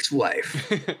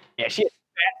ex-wife. yeah, she has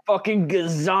fat fucking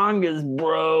gazongas,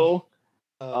 bro.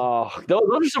 Oh, those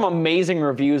are some amazing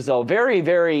reviews, though. Very,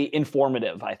 very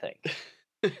informative, I think.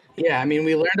 Yeah, I mean,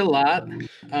 we learned a lot we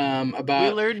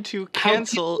about. learned to how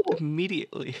cancel people-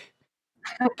 immediately.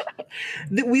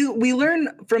 We learn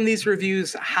from these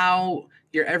reviews how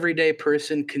your everyday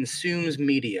person consumes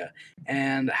media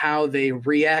and how they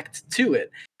react to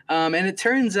it. And it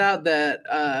turns out that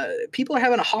people are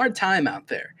having a hard time out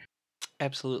there.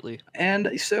 Absolutely.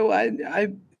 And so I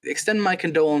extend my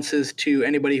condolences to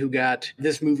anybody who got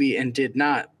this movie and did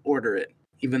not order it,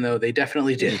 even though they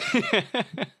definitely did.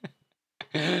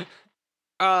 So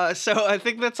I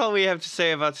think that's all we have to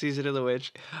say about Season of the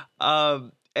Witch.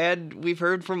 And we've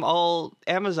heard from all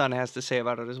Amazon has to say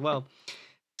about it as well.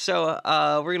 So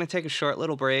we're going to take a short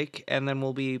little break, and then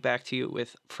we'll be back to you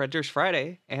with Fredder's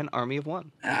Friday and Army of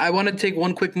One. I want to take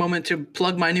one quick moment to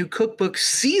plug my new cookbook,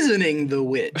 Seasoning the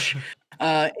Witch,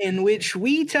 in which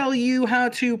we tell you how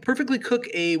to perfectly cook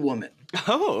a woman.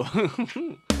 Oh.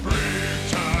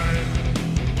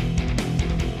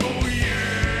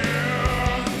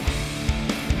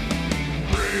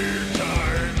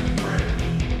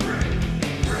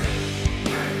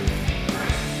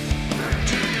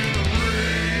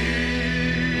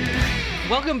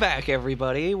 Welcome back,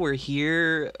 everybody. We're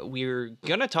here. We're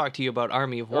going to talk to you about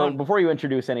Army of One. Before you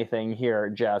introduce anything here,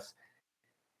 Jess,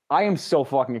 I am so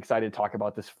fucking excited to talk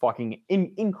about this fucking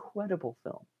incredible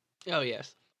film. Oh,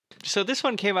 yes. So this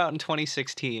one came out in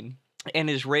 2016 and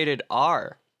is rated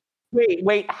R.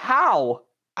 Wait, how?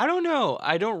 I don't know.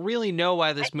 I don't really know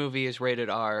why this movie is rated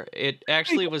R. It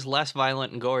actually was less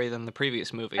violent and gory than the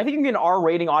previous movie. I think you get an R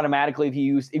rating automatically if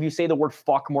you say the word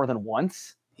fuck more than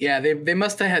once. Yeah, they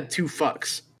must have had 2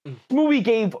 fucks. The movie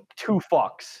gave 2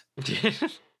 fucks.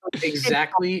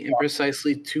 Exactly and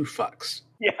precisely 2 fucks.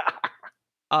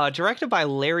 Yeah. Directed by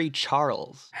Larry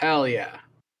Charles. Hell yeah.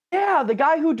 Yeah, the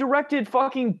guy who directed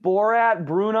fucking Borat,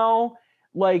 Bruno,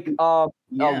 like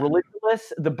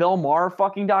Religulous, the Bill Maher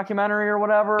fucking documentary or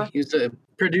whatever. He's a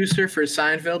producer for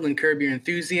Seinfeld and Curb Your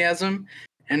Enthusiasm.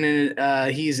 And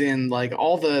then he's in like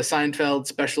all the Seinfeld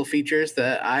special features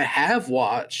that I have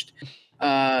watched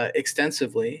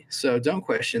extensively. So don't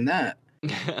question that.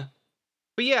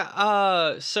 But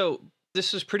yeah, so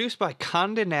this was produced by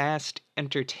Condé Nast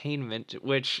Entertainment,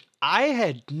 which I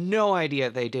had no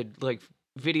idea they did like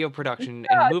video production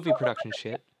and movie production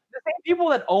shit. The same people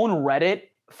that own Reddit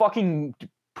fucking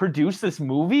produced this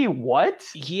movie? What?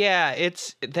 Yeah,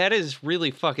 that is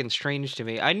really fucking strange to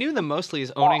me. I knew them mostly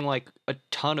as owning like a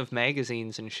ton of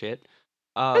magazines and shit.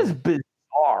 That is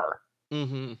bizarre.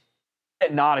 Mm-hmm. I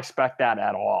did not expect that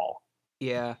at all.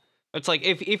 Yeah. It's like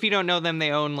if you don't know them,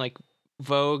 they own like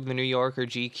Vogue, The New Yorker,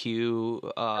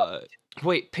 GQ.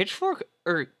 Wait, Pitchfork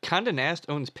or Condé Nast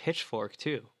owns Pitchfork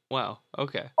too. Wow.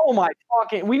 Okay. Oh my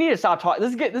fucking! We need to stop talking.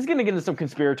 This is gonna get into some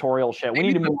conspiratorial shit. We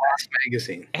need to move. Blast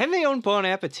magazine. And they own Bon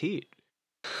Appetit.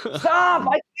 Stop!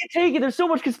 I can't take it. There's so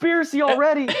much conspiracy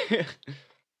already.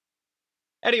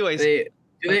 Anyways, Do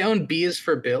they own Bees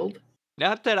for Build?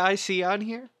 not that I see on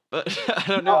here, but I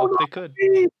don't know. No, They could.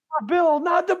 Bees for build,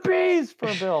 not the bees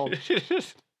for build.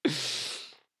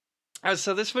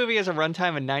 So this movie has a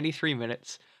runtime of 93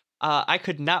 minutes. I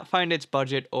could not find its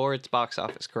budget or its box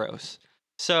office gross.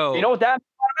 So You know what that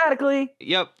means automatically?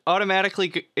 Yep,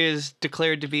 automatically is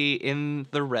declared to be in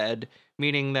the red,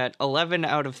 meaning that 11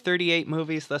 out of 38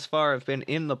 movies thus far have been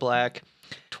in the black.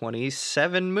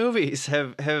 27 movies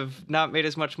have not made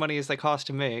as much money as they cost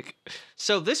to make.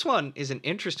 So this one is an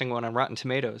interesting one on Rotten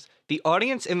Tomatoes. The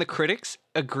audience and the critics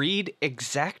agreed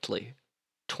exactly.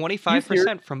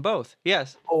 25% from both.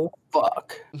 Yes. Oh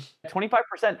fuck.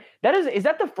 25%. Is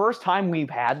that the first time we've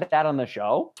had that on the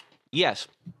show? Yes.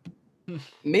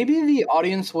 Maybe the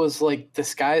audience was like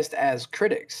disguised as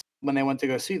critics when they went to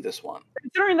go see this one.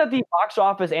 Considering that the box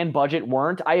office and budget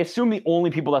weren't, I assume the only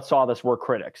people that saw this were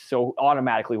critics, so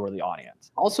automatically were the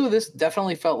audience. Also, this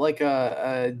definitely felt like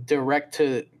a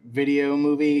direct-to-video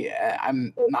movie.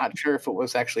 I'm not sure if it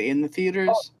was actually in the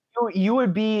theaters.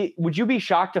 Would you be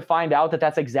shocked to find out that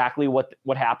that's exactly what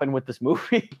happened with this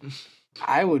movie?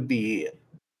 I would be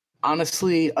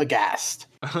honestly aghast.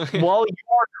 Well, you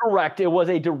are correct. It was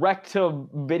a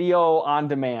direct-to-video on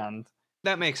demand.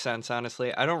 That makes sense,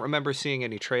 honestly. I don't remember seeing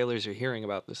any trailers or hearing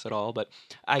about this at all, but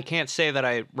I can't say that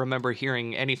I remember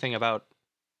hearing anything about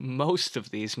most of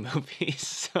these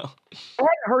movies. So I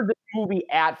hadn't heard this movie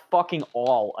at fucking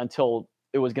all until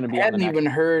it was going to be. I hadn't even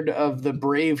heard of the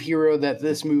brave hero that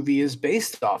this movie is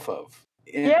based off of.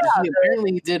 And Yeah, he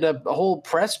apparently did a whole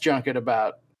press junket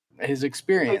about his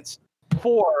experience.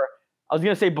 I was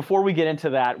going to say, before we get into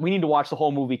that, we need to watch the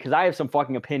whole movie because I have some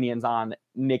fucking opinions on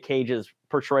Nick Cage's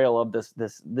portrayal of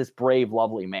this brave,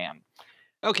 lovely man.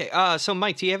 Okay, so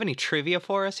Mike, do you have any trivia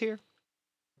for us here?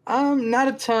 Not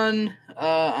a ton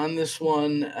on this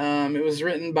one. It was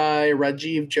written by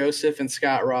Rajiv Joseph and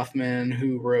Scott Rothman,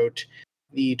 who wrote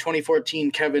the 2014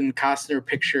 Kevin Costner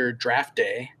picture Draft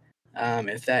Day,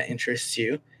 if that interests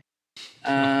you.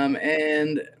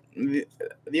 And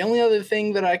the only other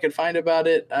thing that I could find about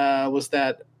it was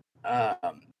that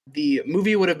the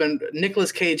movie would have been.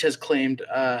 Nicolas Cage has claimed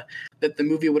that the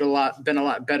movie would have been a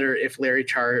lot better if Larry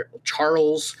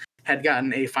Charles had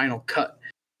gotten a final cut.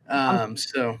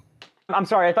 So I'm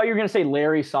sorry, I thought you were going to say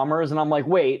Larry Summers, and I'm like,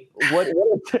 wait, what?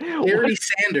 Larry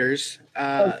Sanders.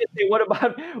 What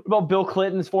about Bill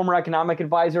Clinton's former economic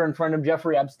advisor and friend of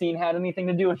Jeffrey Epstein had anything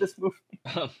to do with this movie?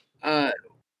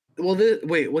 Well,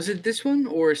 wait, was it this one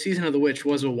or Season of the Witch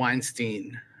was a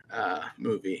Weinstein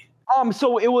movie?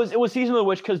 So it was Season of the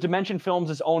Witch because Dimension Films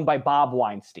is owned by Bob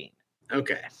Weinstein.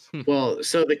 Okay. Well,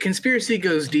 so the conspiracy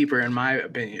goes deeper, in my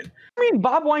opinion. I mean,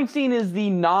 Bob Weinstein is the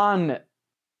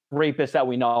non-rapist that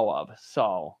we know of.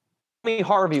 So, I mean,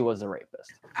 Harvey was the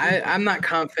rapist. I'm not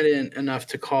confident enough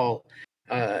to call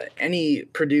any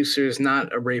producers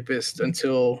not a rapist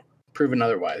until proven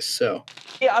otherwise. So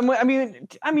yeah, I mean,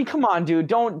 come on, dude,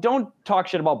 don't talk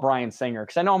shit about Bryan Singer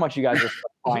because I know how much you guys are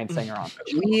Bryan Singer on.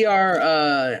 We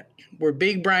are we're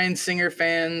big Bryan Singer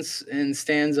fans and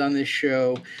stands on this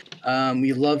show.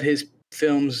 We love his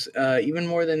films even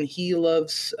more than he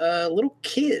loves little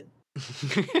kid.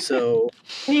 So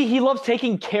he loves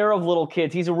taking care of little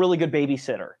kids. He's a really good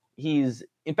babysitter.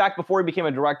 In fact, before he became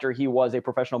a director, he was a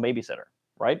professional babysitter,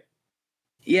 right?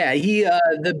 Yeah, he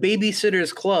the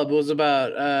Babysitters Club was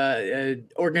about an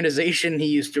organization he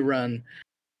used to run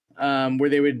where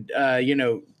they would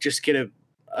just get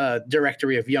a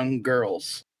directory of young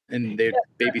girls and they'd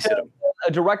babysit them.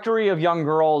 A directory of young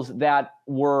girls that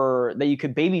you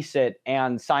could babysit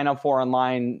and sign up for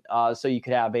online, so you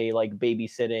could have a like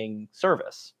babysitting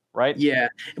service, right? Yeah,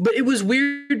 but it was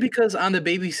weird because on the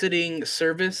babysitting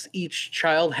service, each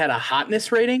child had a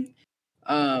hotness rating.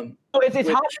 It's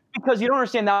hot because you don't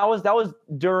understand that was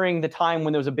during the time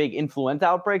when there was a big influenza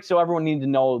outbreak, so everyone needed to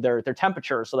know their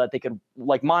temperature so that they could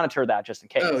like monitor that just in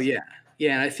case. Oh yeah.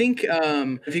 Yeah, and I think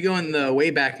if you go in the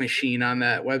Wayback Machine on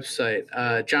that website,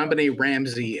 JonBenet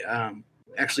Ramsey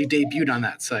actually debuted on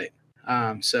that site.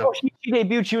 She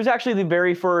debuted. She was actually the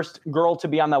very first girl to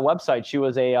be on that website. She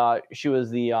was the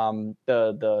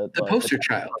poster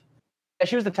child.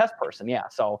 She was the test person. Yeah,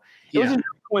 so it was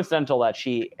coincidental that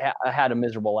she had a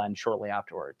miserable end shortly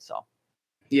afterwards. So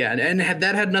yeah, and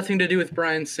that had nothing to do with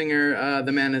Bryan Singer.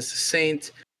 The man is a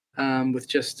saint with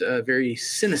just a very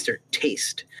sinister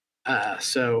taste.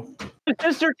 So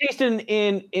Just their taste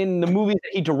in the movies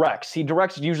that he directs. He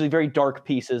directs usually very dark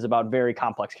pieces about very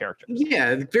complex characters.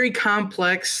 yeah, very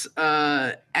complex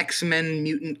X-Men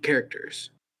mutant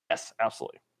characters. Yes,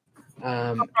 absolutely.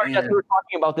 Um, Sorry, Jess, and- we were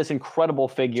talking about this incredible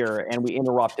figure, and we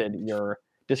interrupted your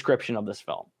description of this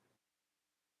film.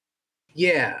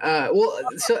 yeah, well,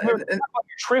 so We were talking about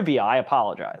your trivia. I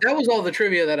apologize. that was all the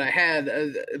trivia that I had.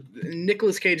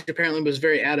 Nicolas Cage apparently was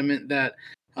very adamant that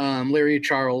Larry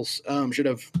Charles should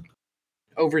have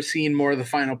overseen more of the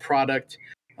final product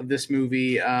of this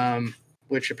movie,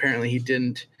 which apparently he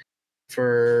didn't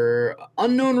for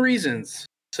unknown reasons.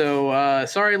 So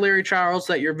sorry, Larry Charles,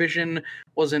 that your vision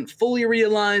wasn't fully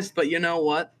realized, but you know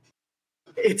what?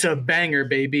 It's a banger,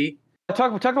 baby.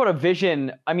 Talk about a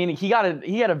vision. I mean, he had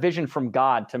a vision from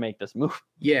God to make this movie.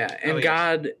 Yeah, and Oh,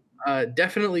 yes. God,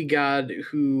 definitely God.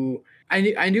 Who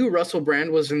I knew Russell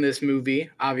Brand was in this movie,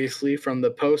 obviously from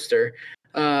the poster.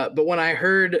 But when I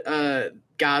heard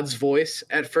God's voice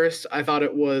at first, I thought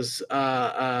it was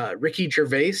Ricky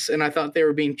Gervais, and I thought they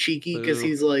were being cheeky because Ooh.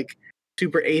 he's like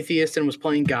super atheist and was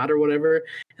playing God or whatever.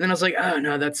 And then I was like, oh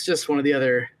no, that's just one of the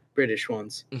other British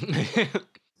ones.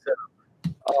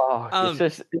 Oh,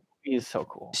 this movie is so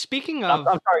cool. Speaking I'm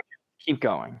of, sorry. Keep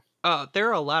going. there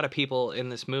are a lot of people in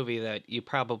this movie that you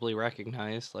probably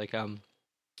recognize. Like,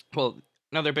 well,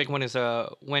 another big one is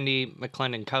Wendy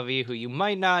McClendon Covey, who you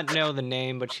might not know the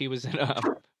name, but she was in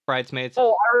Bridesmaids.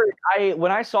 Oh, I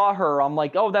when I saw her, I'm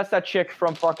like, oh, that's that chick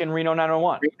from fucking Reno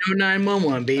 911. Reno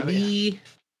 911, baby.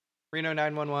 Reno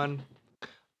 911,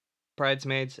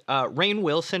 Bridesmaids. Rainn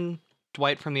Wilson,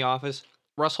 Dwight from The Office.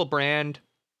 Russell Brand,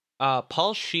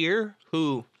 Paul Scheer,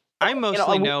 who I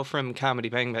mostly know from Comedy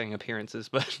Bang Bang appearances,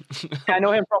 but I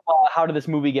know him from How Did This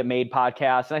Movie Get Made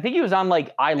podcast, and I think he was on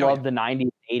like I Love the 90s,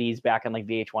 80s back in like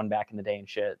VH1 back in the day and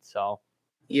shit. So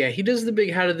Yeah, he does the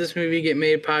big How Did This Movie Get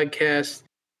Made podcast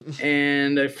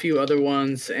and a few other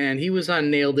ones, and he was on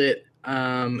Nailed It,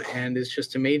 and is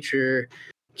just a major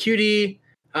cutie.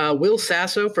 Will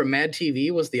Sasso from Mad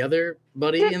TV was the other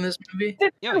buddy in this movie.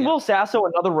 Yeah, Will Sasso,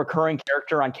 another recurring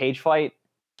character on Cage Fight,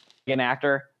 an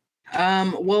actor.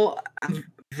 Well, I'm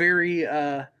very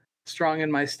strong in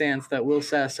my stance that Will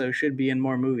Sasso should be in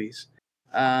more movies.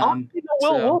 Will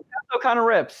Sasso kind of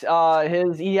rips.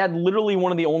 He had literally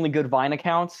one of the only good Vine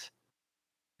accounts.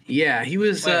 Yeah, he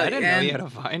was. Wait, I didn't know he had a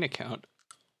Vine account.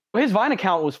 His Vine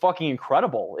account was fucking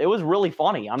incredible. It was really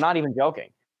funny. I'm not even joking.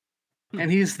 And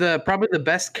he's probably the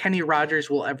best Kenny Rogers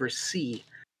we'll ever see.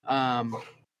 I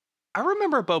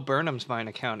remember Bo Burnham's Vine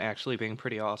account actually being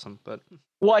pretty awesome, but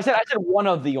well, I said one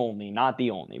of the only, not the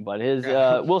only, but his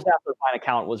Will Sasso's Vine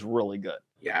account was really good.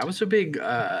 Yeah, I was a big.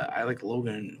 I like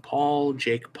Logan Paul,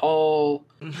 Jake Paul.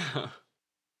 You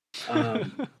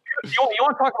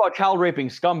want to talk about child raping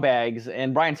scumbags,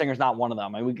 and Bryan Singer's not one of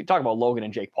them. I mean, we could talk about Logan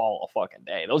and Jake Paul a fucking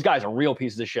day. Those guys are real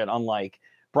pieces of shit, unlike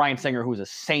Bryan Singer, who's a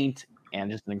saint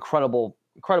and just an incredible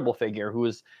figure who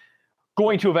is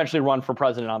going to eventually run for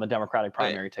president on the Democratic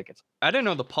primary tickets. I didn't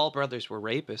know the Paul brothers were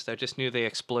rapists. I just knew they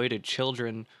exploited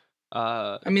children.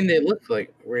 I mean, they look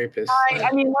like rapists.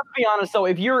 I mean, let's be honest though.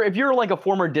 If you're like a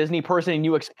former Disney person and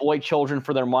you exploit children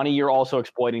for their money, you're also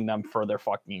exploiting them for their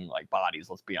fucking like bodies.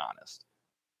 Let's be honest.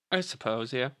 I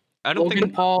suppose, yeah. I don't Logan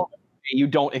think Paul. You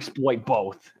don't exploit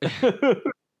both.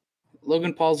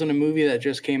 Logan Paul's in a movie that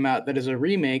just came out that is a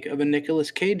remake of a Nicolas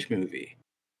Cage movie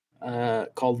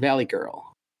called Valley Girl.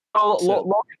 Oh,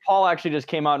 Logan Paul actually just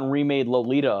came out and remade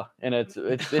Lolita, and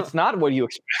it's not what you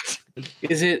expect.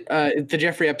 Is it the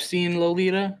Jeffrey Epstein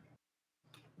Lolita?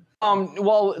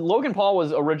 Well, Logan Paul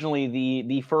was originally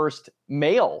the first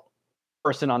male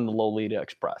person on the Lolita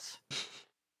Express.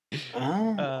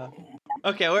 Oh.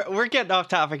 Okay, we're getting off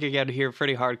topic again here,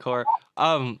 pretty hardcore.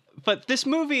 But this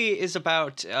movie is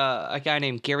about a guy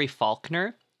named Gary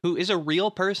Faulkner, who is a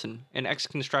real person, an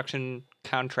ex-construction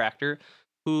contractor,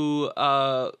 who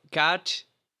got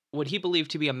what he believed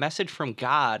to be a message from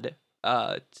God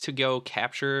to go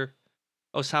capture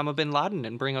Osama bin Laden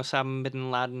and bring Osama bin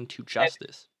Laden to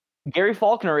justice. Gary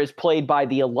Faulkner is played by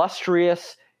the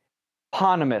illustrious,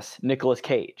 eponymous Nicolas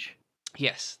Cage.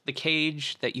 Yes, the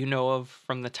Cage that you know of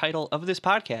from the title of this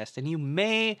podcast, and you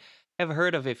may have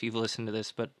heard of if you've listened to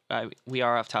this, but we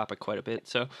are off topic quite a bit.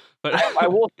 So, but I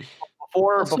will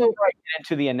before I get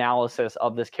into the analysis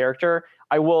of this character,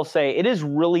 I will say it is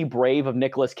really brave of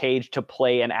Nicolas Cage to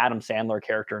play an Adam Sandler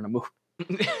character in a movie.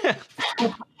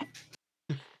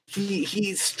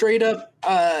 He straight up,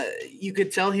 you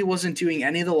could tell he wasn't doing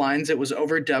any of the lines. It was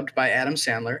overdubbed by Adam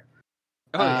Sandler.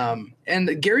 Oh, yeah.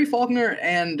 And Gary Faulkner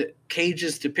and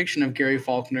Cage's depiction of Gary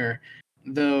Faulkner,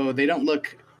 though they don't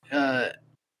look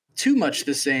too much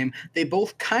the same. They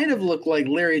both kind of look like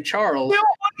Larry Charles,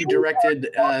 who directed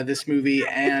this movie,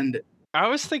 and I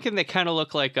was thinking they kind of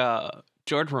look like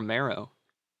George Romero.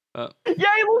 Yeah,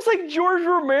 he looks like George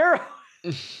Romero.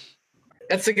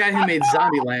 that's the guy who made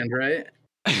Zombieland, right?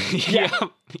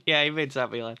 Yeah, he made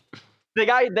Zombieland. The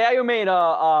guy who made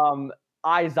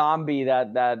iZombie,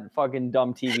 that fucking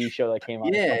dumb TV show that came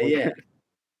out. Yeah.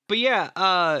 But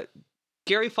yeah,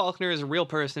 Gary Faulkner is a real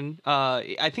person.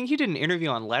 I think he did an interview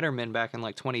on Letterman back in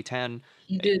like 2010.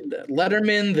 He did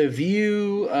Letterman, The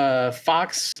View,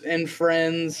 Fox and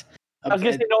Friends. I was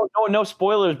gonna say no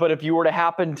spoilers, but if you were to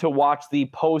happen to watch the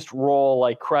post-roll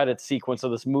like credit sequence of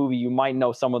this movie, you might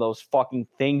know some of those fucking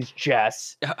things,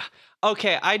 Jess.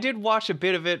 Okay, I did watch a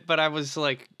bit of it, but I was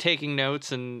like taking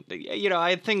notes, and I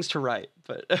had things to write.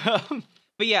 But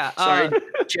but yeah, sorry,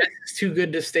 Jess is too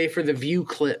good to stay for The View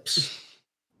clips.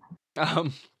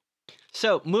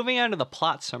 So moving on to the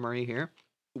plot summary here,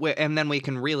 and then we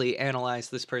can really analyze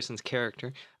this person's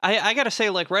character. I gotta say,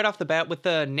 like right off the bat, with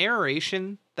the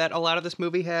narration that a lot of this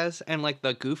movie has, and like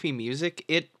the goofy music,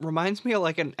 it reminds me of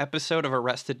like an episode of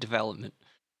Arrested Development.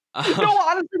 No,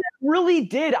 honestly, that really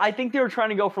did. I think they were trying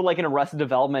to go for like an Arrested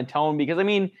Development tone because, I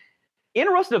mean, in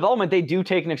Arrested Development, they do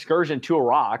take an excursion to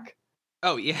Iraq.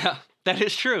 Oh, yeah, that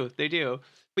is true. They do.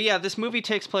 But yeah, this movie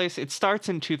takes place, it starts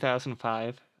in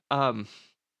 2005.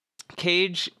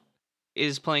 Cage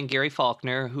is playing Gary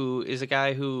Faulkner, who is a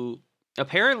guy who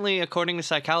apparently, according to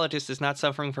psychologists, is not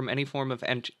suffering from any form of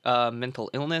mental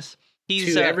illness.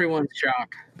 He's to everyone's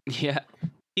shock. Yeah.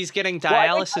 He's getting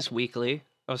dialysis weekly.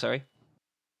 Oh, sorry.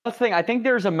 That's the thing. I think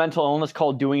there's a mental illness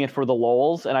called doing it for the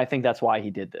lols, and I think that's why he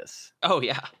did this. Oh,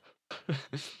 yeah.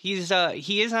 He is on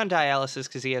dialysis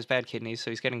because he has bad kidneys,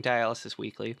 so he's getting dialysis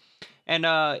weekly. And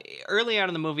early on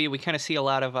in the movie, we kind of see a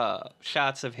lot of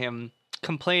shots of him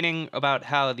complaining about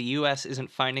how the U.S.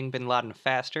 isn't finding bin Laden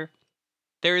faster.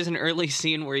 There is an early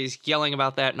scene where he's yelling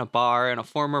about that in a bar, and a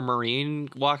former Marine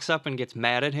walks up and gets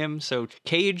mad at him, so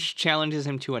Cage challenges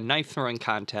him to a knife-throwing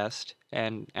contest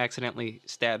and accidentally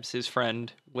stabs his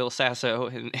friend, Will Sasso,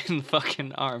 in the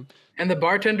fucking arm. And the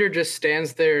bartender just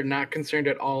stands there, not concerned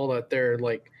at all that they're,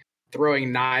 like,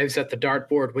 throwing knives at the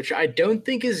dartboard, which I don't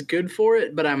think is good for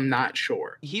it, but I'm not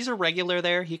sure. He's a regular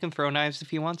there. He can throw knives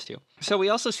if he wants to. So we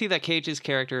also see that Cage's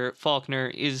character, Faulkner,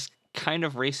 is kind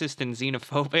of racist and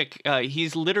xenophobic.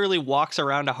 He's literally walks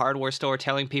around a hardware store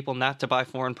telling people not to buy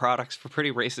foreign products for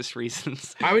pretty racist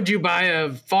reasons. Why would you buy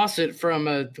a faucet from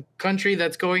a country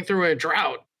that's going through a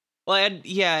drought? Well, and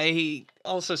yeah, he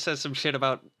also says some shit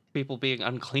about people being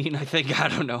unclean, I think. I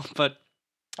don't know. But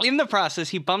in the process,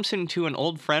 he bumps into an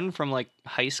old friend from, like,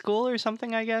 high school or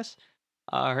something, I guess.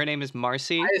 Her name is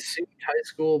Marcy. I assumed high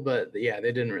school, but yeah,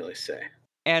 they didn't really say.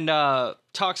 And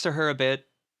talks to her a bit.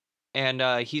 And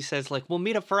he says, like, we'll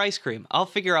meet up for ice cream. I'll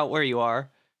figure out where you are.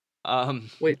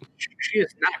 Wait, she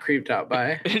is not creeped out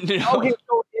by. No. Okay,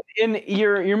 so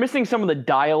you're missing some of the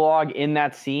dialogue in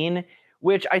that scene,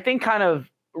 which I think kind of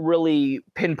really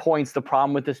pinpoints the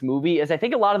problem with this movie. Is I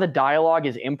think a lot of the dialogue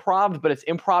is improv, but it's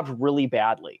improv really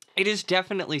badly. It is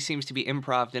definitely seems to be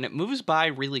improv, and it moves by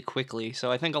really quickly.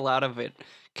 So I think a lot of it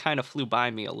kind of flew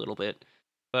by me a little bit.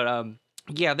 But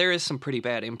yeah, there is some pretty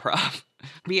bad improv.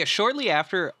 But yeah, shortly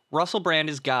after, Russell Brand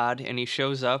is God, and he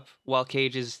shows up while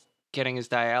Cage is getting his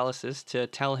dialysis to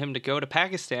tell him to go to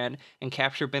Pakistan and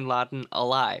capture bin Laden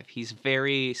alive. He's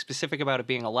very specific about it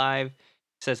being alive.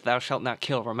 Says, thou shalt not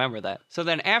kill, remember that. So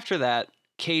then after that,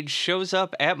 Cage shows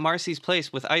up at Marcy's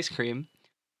place with ice cream.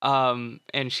 And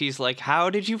she's like, how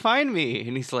did you find me?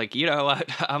 And he's like,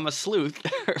 I'm a sleuth.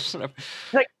 Or whatever.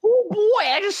 Like, oh boy,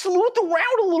 I just sleuthed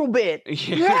around a little bit.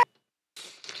 Yeah.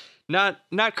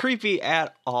 Not creepy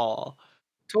at all.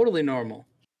 Totally normal.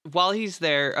 While he's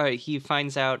there, he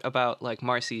finds out about, like,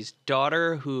 Marcy's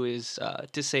daughter, who is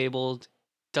disabled,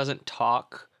 doesn't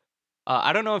talk.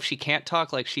 I don't know if she can't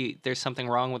talk, like there's something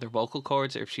wrong with her vocal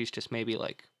cords, or if she's just maybe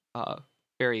like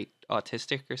very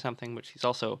autistic or something, but she's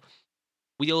also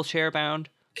wheelchair bound.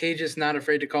 Cage is not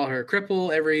afraid to call her a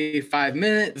cripple every 5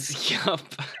 minutes. Yup.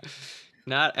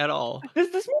 Not at all. This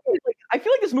movie, like, I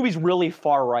feel like this movie's really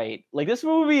far right. Like, this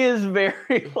movie is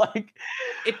very like.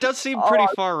 It does seem pretty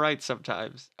far right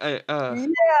sometimes. Yeah,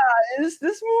 this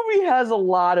movie has a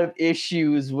lot of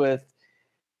issues with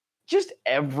just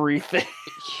everything.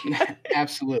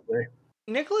 Absolutely.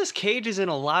 Nicolas Cage is in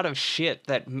a lot of shit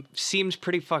that seems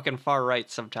pretty fucking far right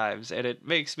sometimes, and it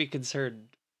makes me concerned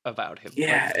about him.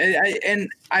 Yeah,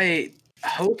 I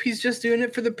hope he's just doing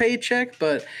it for the paycheck,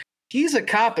 but he's a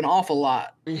cop an awful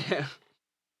lot. Yeah.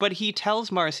 But he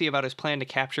tells Marcy about his plan to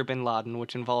capture bin Laden,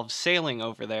 which involves sailing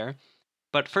over there.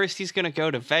 But first he's going to go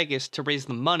to Vegas to raise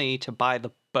the money to buy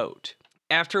the boat.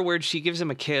 afterwards, she gives him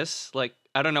a kiss. Like,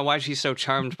 I don't know why she's so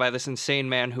charmed by this insane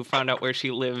man who found out where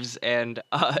she lives and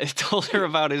told her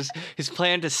about his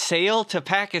plan to sail to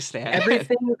Pakistan.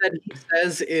 Everything that he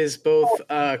says is both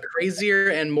crazier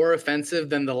and more offensive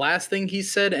than the last thing he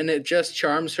said, and it just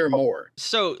charms her more.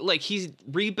 So, like, he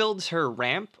rebuilds her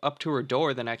ramp up to her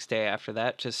door the next day after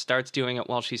that, just starts doing it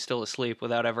while she's still asleep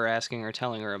without ever asking or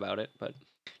telling her about it. But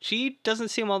she doesn't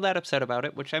seem all that upset about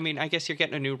it, which, I mean, I guess you're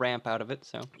getting a new ramp out of it.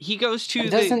 So he goes to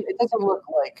It doesn't look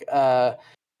like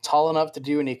tall enough to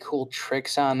do any cool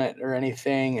tricks on it or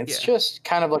anything. It's just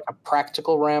kind of like a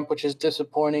practical ramp, which is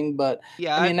disappointing. But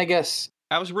yeah, I mean, I guess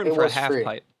I was rooting for a half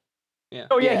pipe. Yeah.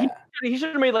 Oh yeah, he should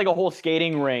have made like a whole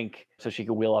skating rink so she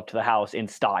could wheel up to the house in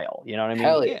style. You know what I mean?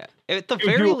 Hell Yeah. At the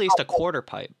very least, a quarter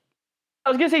pipe. I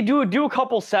was gonna say do a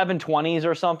couple 720s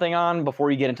or something on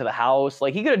before you get into the house.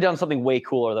 Like he could have done something way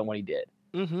cooler than what he did.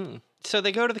 Mm-hmm. So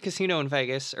they go to the casino in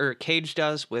Vegas, or Cage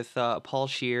does, with Paul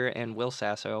Scheer and Will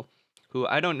Sasso, who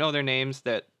I don't know their names.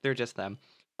 That they're just them.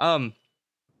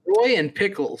 Roy and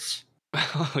Pickles.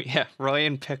 Oh yeah, Roy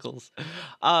and Pickles.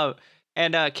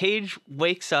 And Cage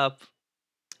wakes up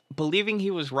believing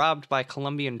he was robbed by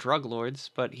Colombian drug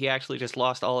lords, but he actually just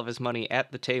lost all of his money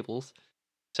at the tables,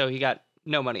 so he got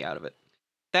no money out of it.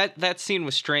 That scene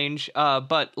was strange,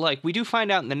 but like we do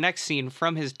find out in the next scene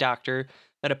from his doctor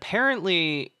that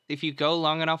apparently if you go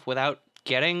long enough without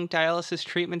getting dialysis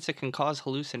treatments, it can cause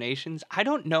hallucinations. I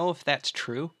don't know if that's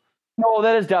true. No,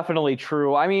 that is definitely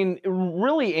true. I mean,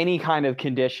 really any kind of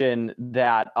condition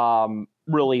that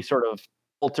really sort of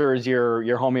alters your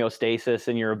homeostasis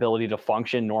and your ability to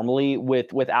function normally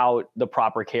without the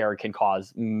proper care can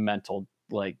cause mental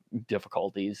like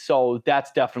difficulties. So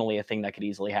that's definitely a thing that could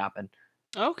easily happen.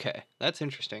 Okay, that's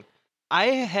interesting. I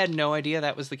had no idea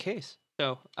that was the case.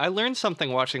 So I learned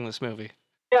something watching this movie.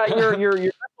 Yeah,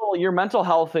 your mental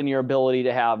health and your ability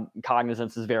to have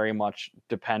cognizance is very much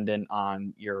dependent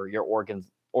on your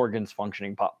organs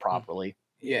functioning properly.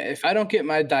 Yeah, if I don't get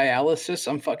my dialysis,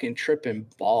 I'm fucking tripping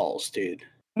balls, dude.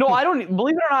 No, I don't.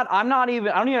 Believe it or not, I don't even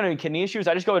have any kidney issues.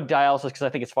 I just go to dialysis because I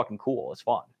think it's fucking cool. It's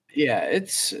fun. Yeah,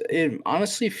 it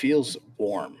honestly feels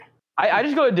warm. I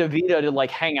just go to DaVita to like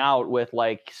hang out with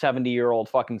like 70-year-old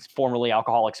fucking formerly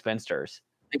alcoholic spinsters.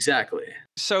 Exactly.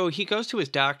 So he goes to his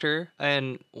doctor,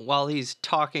 and while he's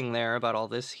talking there about all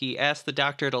this, he asks the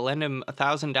doctor to lend him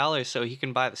 $1,000 so he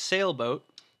can buy the sailboat.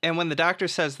 And when the doctor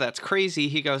says that's crazy,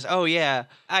 he goes, "Oh yeah,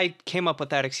 I came up with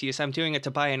that excuse. I'm doing it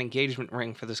to buy an engagement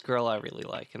ring for this girl I really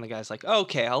like." And the guy's like,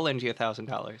 "Okay, I'll lend you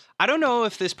 $1,000." I don't know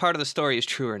if this part of the story is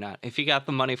true or not, if he got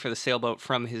the money for the sailboat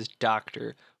from his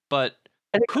doctor, but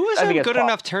who is on good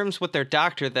enough terms with their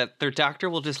doctor that their doctor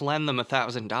will just lend them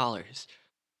 $1,000?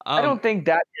 I don't think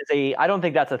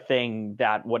that's a thing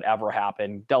that would ever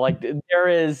happen. Like there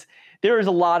is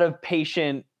a lot of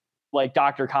patient like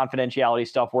doctor confidentiality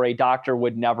stuff where a doctor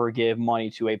would never give money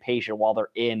to a patient while they're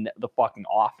in the fucking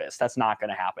office. That's not going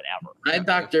to happen ever. My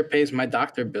doctor pays my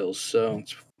doctor bills, so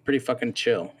it's pretty fucking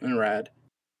chill and rad.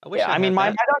 I mean, my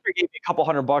doctor gave me a couple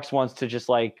 $100 once to just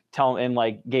like tell him and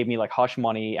like gave me like hush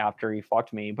money after he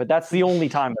fucked me, but that's the only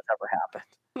time that's ever happened.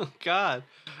 Oh God.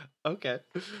 Okay.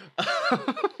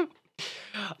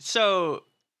 So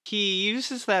he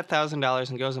uses that $1,000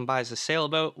 and goes and buys a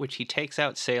sailboat, which he takes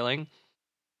out sailing,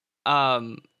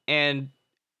 and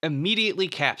immediately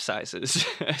capsizes.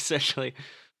 Essentially,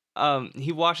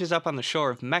 he washes up on the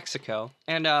shore of Mexico,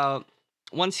 and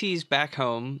once he's back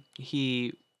home,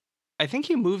 I think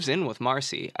he moves in with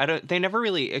Marcy. They never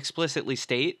really explicitly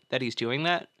state that he's doing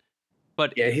that,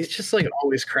 but yeah, he's just like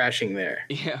always crashing there.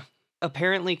 Yeah.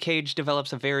 Apparently, Cage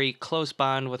develops a very close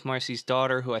bond with Marcy's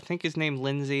daughter, who I think is named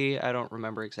Lindsay. I don't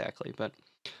remember exactly, but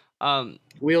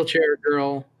wheelchair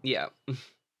girl. Yeah.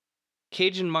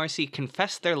 Cage and Marcy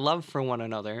confess their love for one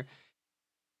another,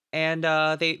 and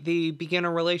they begin a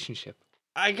relationship.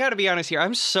 I gotta be honest here,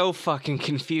 I'm so fucking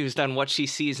confused on what she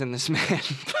sees in this man.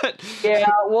 But yeah,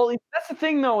 well, that's the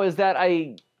thing though, is that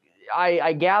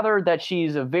I gathered that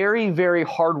she's a very, very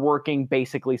hardworking,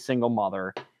 basically single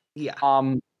mother. Yeah.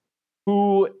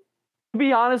 Who, to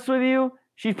be honest with you,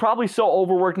 she's probably so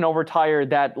overworked and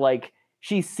overtired that like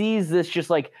she sees this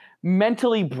just like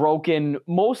mentally broken,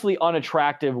 mostly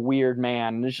unattractive, weird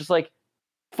man, and it's just like,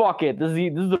 fuck it, this is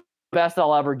the best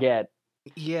I'll ever get.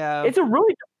 Yeah, it's a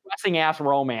really depressing ass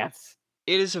romance.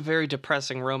 It is a very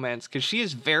depressing romance because she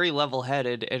is very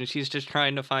level-headed and she's just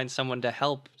trying to find someone to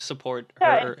help support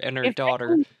her and her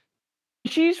daughter.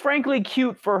 She's frankly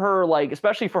cute for her, like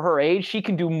especially for her age. She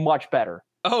can do much better.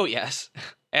 Oh, yes,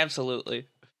 absolutely.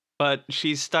 But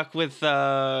she's stuck with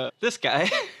this guy.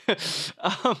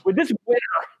 With this winner.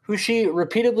 Who she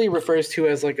repeatedly refers to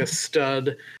as like a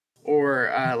stud.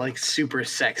 or like super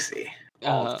sexy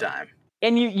all the time.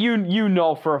 And you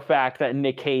know for a fact that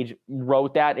Nick Cage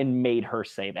wrote that and made her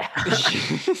say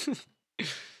that.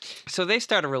 So they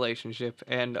start a relationship,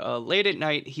 and late at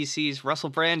night, he sees Russell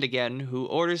Brand again, who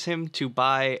orders him to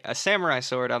buy a samurai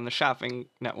sword on the shopping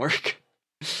network.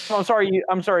 I'm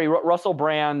sorry, Russell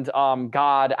Brand,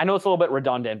 God. I know it's a little bit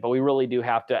redundant, but we really do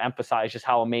have to emphasize just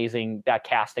how amazing that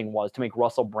casting was to make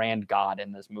Russell Brand God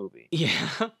in this movie. Yeah.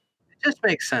 It just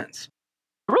makes sense.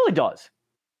 It really does.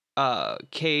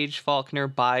 Cage Faulkner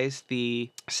buys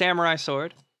the samurai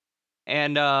sword,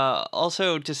 and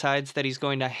also decides that he's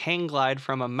going to hang glide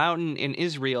from a mountain in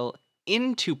Israel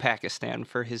into Pakistan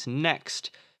for his next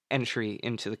entry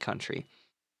into the country.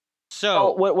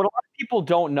 So what a lot of people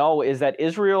don't know is that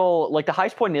Israel, like the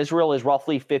highest point in Israel is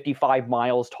roughly 55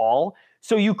 miles tall.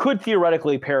 So you could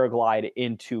theoretically paraglide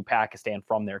into Pakistan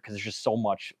from there because there's just so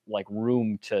much like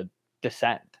room to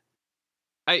descend.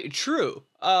 True.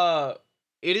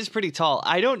 It is pretty tall.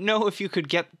 I don't know if you could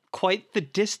get quite the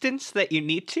distance that you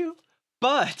need to,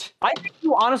 but I think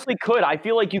you honestly could. I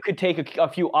feel like you could take a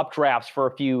few updrafts for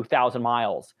a few thousand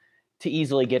miles to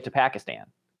easily get to Pakistan.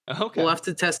 Okay. We'll have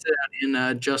to test it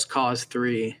out in Just Cause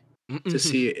 3 to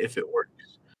see if it works.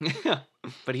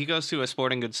 But he goes to a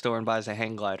sporting goods store and buys a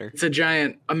hang glider. It's a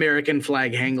giant American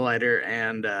flag hang glider,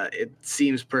 and it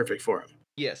seems perfect for him.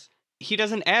 Yes. He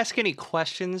doesn't ask any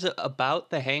questions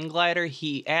about the hang glider.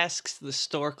 He asks the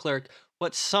store clerk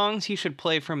what songs he should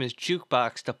play from his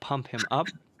jukebox to pump him up.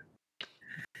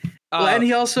 Well, and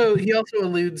he also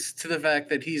alludes to the fact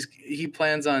that he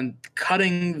plans on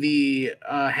cutting the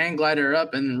hang glider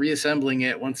up and reassembling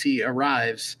it once he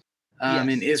arrives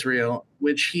in Israel,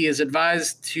 which he is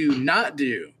advised to not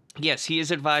do. Yes, he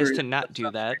is advised to not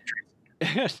do that.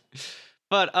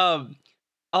 But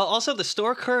also the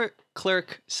store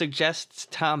clerk suggests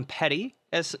Tom Petty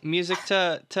as music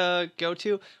to go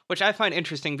to, which I find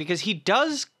interesting because he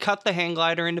does cut the hang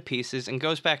glider into pieces and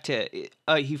goes back to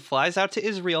he flies out to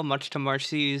Israel, much to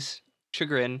Marcy's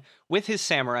chagrin, with his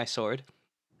samurai sword.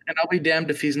 And I'll be damned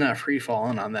if he's not free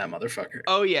falling on that motherfucker.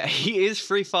 Oh yeah, he is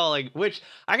free falling, which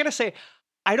I gotta say,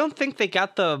 I don't think they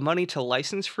got the money to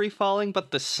license Free Falling, but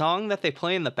the song that they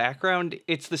play in the background,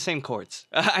 it's the same chords.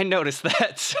 I noticed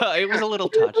that, so it was a little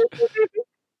touch.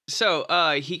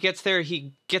 So he gets there,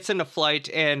 he gets into flight,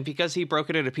 and because he broke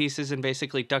it into pieces and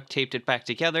basically duct taped it back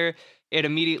together, it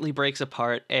immediately breaks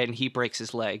apart, and he breaks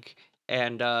his leg.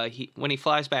 And when he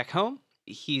flies back home,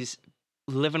 he's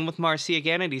living with Marcy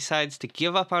again and decides to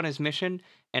give up on his mission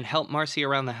and help Marcy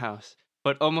around the house.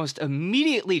 But almost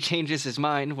immediately changes his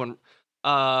mind when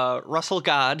Russell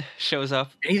God shows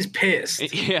up. And he's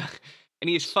pissed. Yeah, and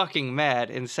he's fucking mad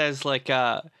and says, like,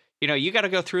 you got to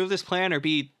go through this plan or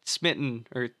be smitten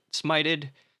or smited.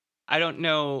 I don't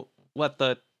know what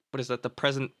is that, the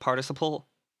present participle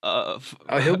of...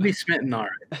 he'll be smitten, all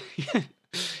right.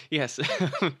 Yes.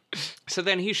 So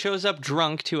then he shows up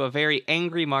drunk to a very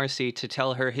angry Marcy to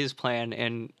tell her his plan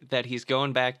and that he's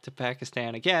going back to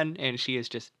Pakistan again, and she is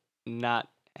just not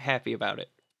happy about it.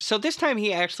 So this time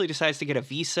he actually decides to get a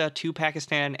visa to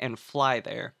Pakistan and fly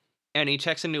there. And he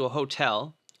checks into a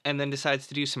hotel and then decides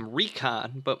to do some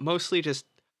recon, but mostly just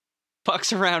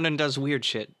fucks around and does weird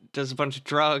shit. Does a bunch of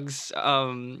drugs.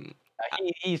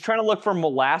 He's trying to look for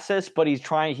molasses, but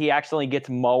he accidentally gets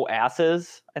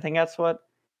moasses. I think that's what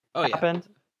happened.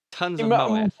 Yeah. Tons of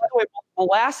molasses. By the way,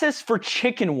 molasses for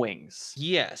chicken wings.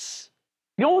 Yes.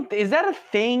 You know, is that a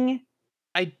thing?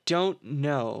 I don't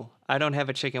know. I don't have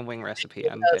a chicken wing recipe.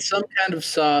 Some kind of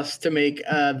sauce to make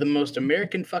the most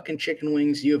American fucking chicken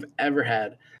wings you have ever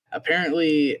had.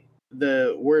 Apparently,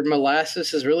 the word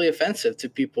molasses is really offensive to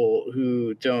people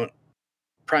who don't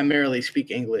primarily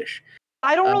speak English.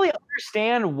 I don't really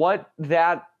understand what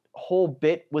that whole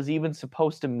bit was even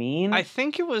supposed to mean. I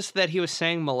think it was that he was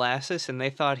saying molasses and they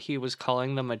thought he was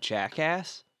calling them a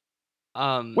jackass.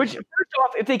 Which, first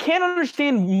off, if they can't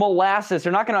understand molasses,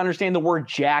 they're not going to understand the word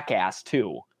jackass,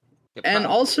 too. And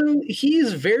also,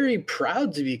 he's very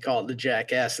proud to be called the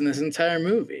jackass in this entire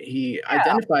movie. He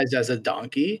identifies as a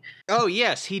donkey. Oh,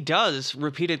 yes, he does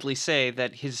repeatedly say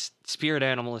that his spirit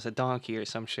animal is a donkey or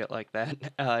some shit like that.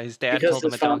 His dad called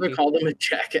him a donkey. Because his father called him a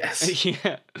jackass.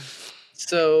 Yeah.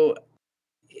 So,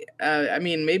 I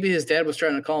mean, maybe his dad was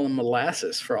trying to call him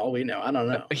molasses for all we know. I don't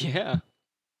know. Yeah.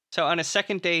 So on his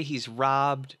second day, he's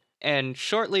robbed. And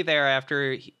shortly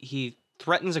thereafter, he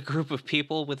threatens a group of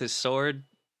people with his sword.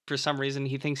 For some reason,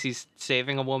 he thinks he's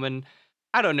saving a woman.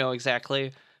 I don't know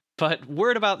exactly. But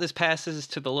word about this passes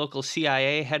to the local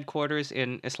CIA headquarters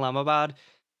in Islamabad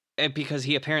because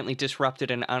he apparently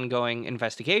disrupted an ongoing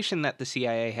investigation that the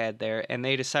CIA had there, and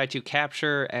they decide to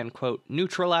capture and, quote,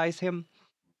 neutralize him.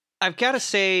 I've got to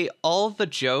say, all of the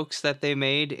jokes that they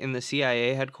made in the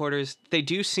CIA headquarters, they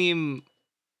do seem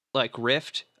like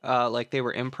riffed, like they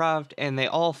were improv, and they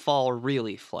all fall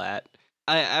really flat.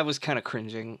 I was kind of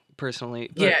cringing personally.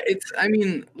 But Yeah, I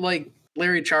mean, like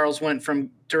Larry Charles went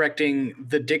from directing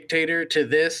The Dictator to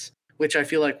this, which I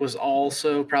feel like was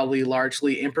also probably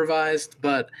largely improvised,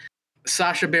 but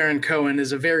Sacha Baron Cohen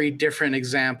is a very different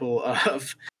example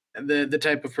of the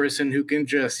type of person who can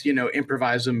just,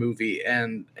 improvise a movie,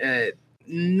 and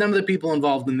none of the people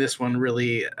involved in this one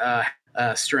really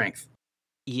strength.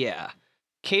 yeah.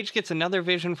 Cage gets another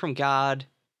vision from God,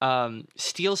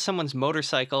 steals someone's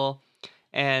motorcycle,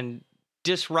 and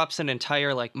disrupts an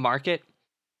entire like market.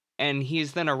 And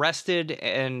he's then arrested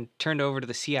and turned over to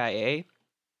the CIA,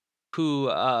 who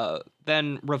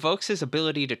then revokes his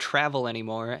ability to travel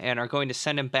anymore and are going to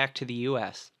send him back to the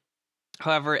US.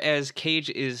 However, as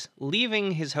Cage is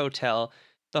leaving his hotel,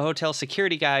 the hotel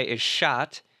security guy is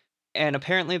shot. And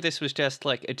apparently this was just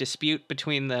like a dispute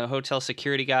between the hotel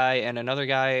security guy and another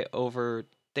guy over,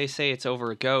 they say it's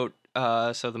over a goat.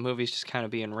 So the movie's just kind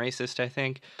of being racist, I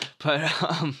think. But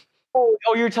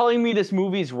Oh, you're telling me this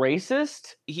movie's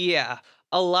racist? yeah,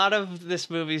 a lot of this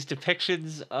movie's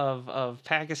depictions of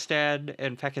Pakistan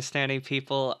and Pakistani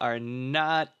people are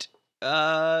not,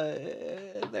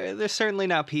 they're certainly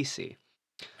not PC.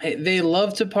 Hey, they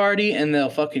love to party and they'll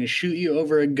fucking shoot you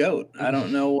over a goat. I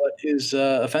don't know what is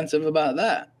offensive about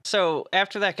that. So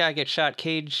after that guy gets shot,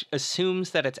 Cage assumes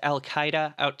that it's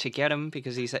Al-Qaeda out to get him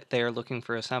because he's there looking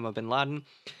for Osama bin Laden,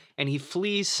 and he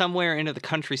flees somewhere into the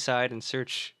countryside in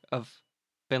search of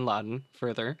bin Laden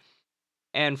further,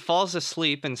 and falls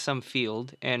asleep in some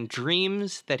field and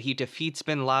dreams that he defeats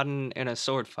bin Laden in a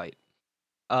sword fight.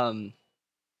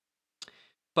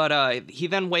 But he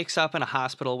then wakes up in a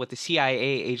hospital with the CIA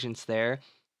agents there.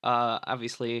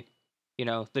 Obviously,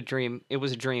 the dream, it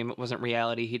was a dream, it wasn't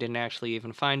reality. He didn't actually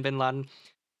even find bin Laden.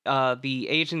 The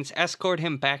agents escort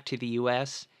him back to the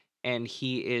US, and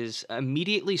he is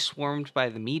immediately swarmed by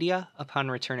the media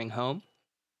upon returning home.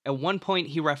 At one point,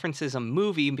 he references a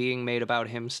movie being made about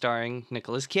him starring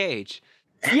Nicolas Cage.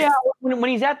 Yeah, when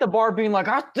he's at the bar being like,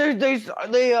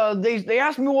 they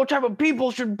asked me what type of people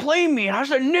should play me, and I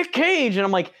said Nick Cage, and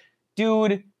I'm like,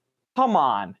 dude, come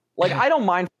on. Like, I don't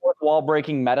mind fourth wall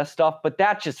breaking meta stuff, but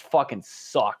that just fucking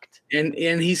sucked. And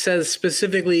he says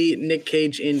specifically Nick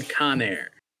Cage in Con Air.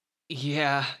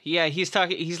 Yeah, he's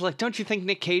talking. He's like, don't you think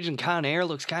Nick Cage in Con Air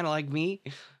looks kind of like me?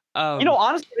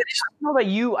 Honestly,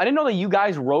 I didn't know that you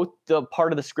guys wrote the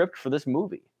part of the script for this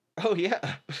movie. Oh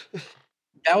yeah.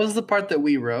 That was the part that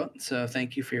we wrote, so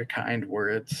thank you for your kind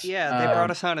words. Yeah, they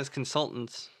brought us on as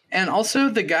consultants. And also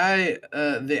the guy,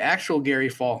 the actual Gary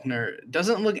Faulkner,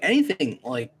 doesn't look anything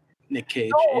like Nick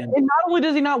Cage. No, and not only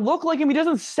does he not look like him, he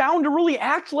doesn't sound to really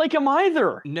act like him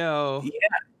either. No. Yeah.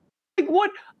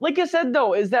 Like I said,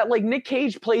 though, is that like Nick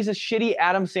Cage plays a shitty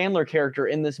Adam Sandler character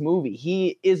in this movie.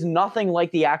 He is nothing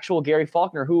like the actual Gary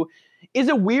Faulkner, who is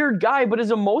a weird guy, but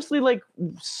is a mostly like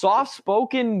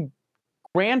soft-spoken,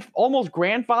 almost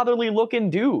grandfatherly looking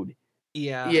dude.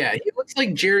 Yeah. Yeah, he looks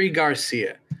like Jerry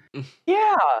Garcia.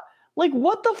 Yeah. Like,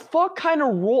 what the fuck kind of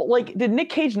role? Like, did Nick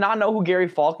Cage not know who Gary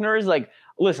Faulkner is? Like,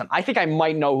 listen, I think I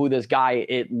might know who this guy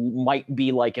it might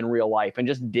be like in real life, and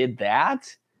just did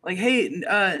that. Like, hey,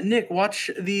 Nick, watch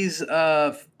these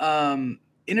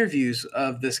interviews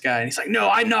of this guy, and he's like, "No,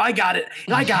 I got it.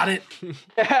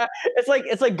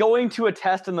 It's like going to a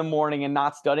test in the morning and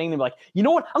not studying. They're like, you know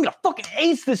what? I'm gonna fucking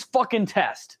ace this fucking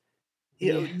test.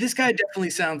 This guy definitely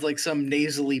sounds like some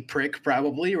nasally prick,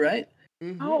 probably, right?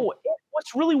 Mm-hmm. Oh,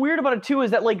 what's really weird about it too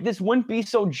is that like this wouldn't be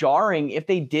so jarring if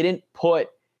they didn't put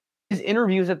his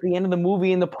interviews at the end of the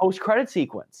movie in the post-credit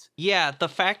sequence. Yeah, the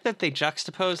fact that they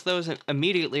juxtaposed those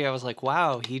immediately, I was like,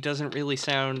 wow, he doesn't really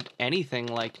sound anything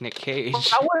like Nick Cage.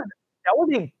 That was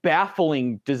a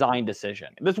baffling design decision.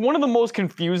 That's one of the most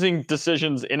confusing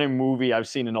decisions in a movie I've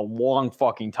seen in a long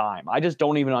fucking time. I just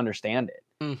don't even understand it.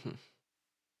 Mm-hmm.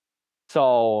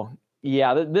 So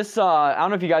yeah, this I don't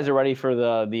know if you guys are ready for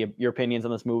your opinions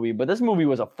on this movie, but this movie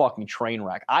was a fucking train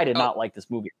wreck. I did not like this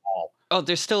movie at all. Oh,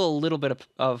 there's still a little bit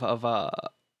of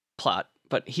plot,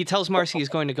 but he tells Marcy he's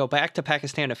going to go back to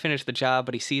Pakistan to finish the job,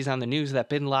 but he sees on the news that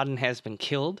bin Laden has been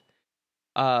killed.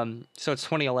 So it's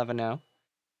 2011 now.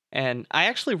 And I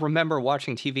actually remember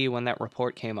watching TV when that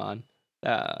report came on.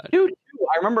 Dude,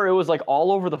 I remember it was like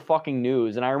all over the fucking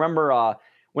news. And I remember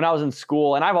when I was in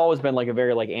school, and I've always been like a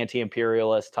very like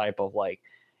anti-imperialist type of like,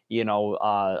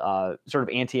 sort of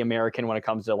anti-American when it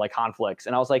comes to like conflicts.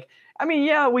 And I was like, I mean,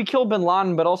 yeah, we killed bin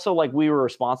Laden, but also like we were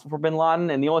responsible for bin Laden.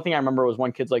 And the only thing I remember was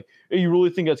one kid's like, hey, you really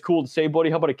think that's cool to say,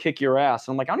 buddy? How about I kick your ass?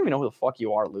 And I'm like, I don't even know who the fuck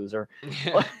you are, loser.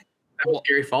 That was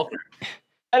Gary Faulkner.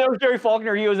 And it was Gary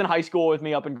Faulkner. He was in high school with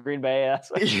me up in Green Bay.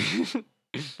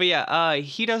 But yeah,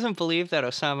 he doesn't believe that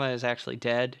Osama is actually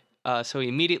dead. So he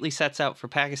immediately sets out for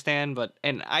Pakistan,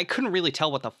 and I couldn't really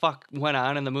tell what the fuck went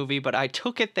on in the movie, but I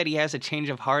took it that he has a change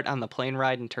of heart on the plane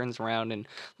ride and turns around and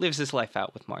lives his life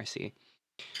out with Marcy.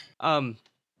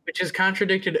 Which is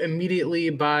contradicted immediately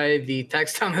by the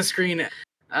text on the screen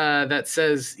that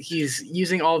says he's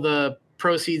using all the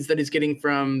proceeds that he's getting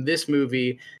from this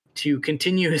movie to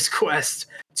continue his quest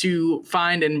to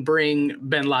find and bring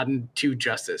Bin Laden to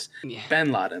justice. Yeah.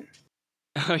 Bin Laden.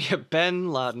 Oh yeah,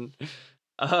 Bin Laden.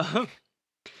 But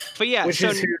yeah, which so,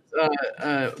 is his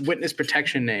witness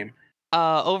protection name.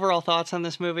 Overall thoughts on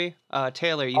this movie?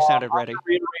 Taylor, you sounded ready. I'll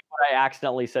reiterate what I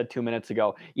accidentally said 2 minutes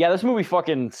ago. Yeah, this movie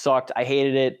fucking sucked. I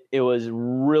hated it. It was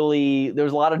really, there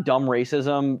was a lot of dumb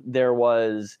racism. There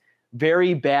was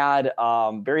very bad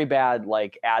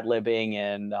like ad-libbing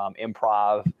and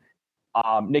improv.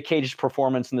 Nick Cage's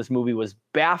performance in this movie was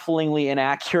bafflingly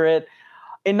inaccurate.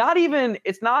 And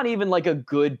it's not even like a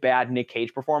good, bad Nick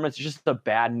Cage performance. It's just a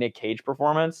bad Nick Cage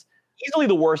performance. Easily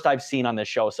the worst I've seen on this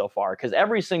show so far, because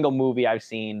every single movie I've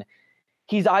seen,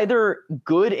 he's either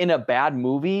good in a bad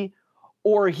movie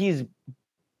or he's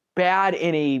bad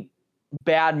in a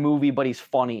bad movie, but he's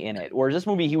funny in it. Whereas this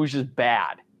movie, he was just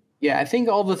bad. Yeah, I think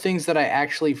all the things that I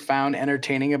actually found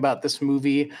entertaining about this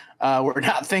movie were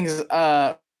not things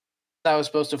that I was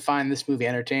supposed to find this movie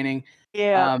entertaining.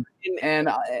 Yeah. And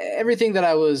everything that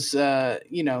I was,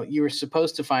 you were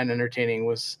supposed to find entertaining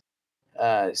was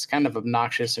it's kind of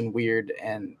obnoxious and weird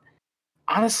and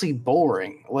honestly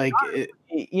boring. Like,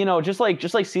 just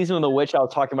like Season of the Witch, I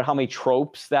was talking about how many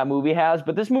tropes that movie has,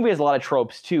 but this movie has a lot of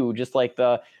tropes too. Just like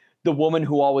the woman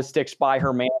who always sticks by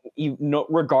her man,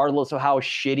 regardless of how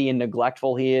shitty and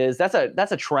neglectful he is. That's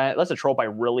a trend. That's a trope I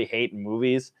really hate in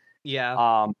movies.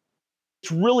 Yeah.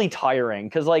 It's really tiring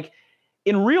because, like,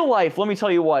 in real life, let me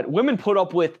tell you what, women put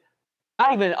up with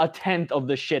not even a tenth of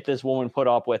the shit this woman put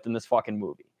up with in this fucking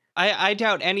movie. I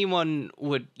doubt anyone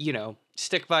would,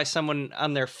 stick by someone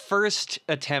on their first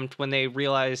attempt when they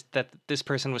realized that this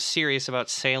person was serious about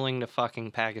sailing to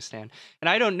fucking Pakistan. And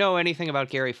I don't know anything about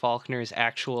Gary Faulkner's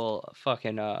actual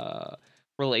fucking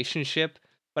relationship,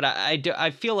 but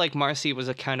I feel like Marcy was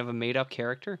a kind of a made-up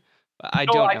character. I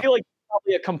don't know. I feel like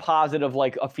probably a composite of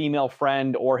like a female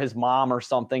friend or his mom or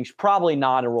something. She's probably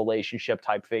not a relationship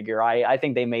type figure. I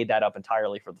think they made that up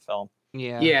entirely for the film.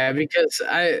 Yeah, because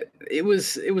it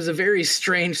was a very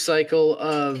strange cycle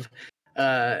of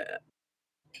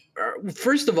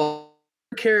first of all,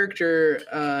 her character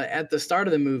at the start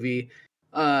of the movie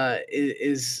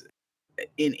is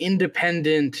an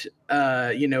independent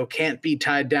can't be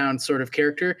tied down sort of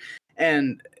character,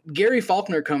 and Gary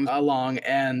Faulkner comes along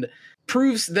and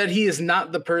proves that he is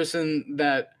not the person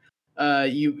that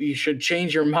you should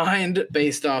change your mind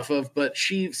based off of, but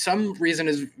for some reason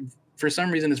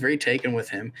is very taken with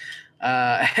him.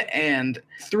 And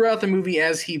throughout the movie,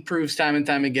 as he proves time and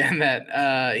time again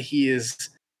that he is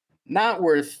not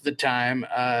worth the time,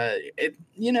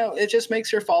 it just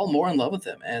makes her fall more in love with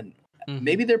him. And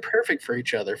maybe they're perfect for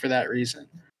each other for that reason.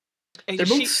 They're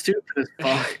both stupid as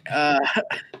fuck.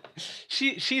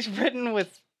 She's written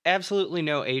with absolutely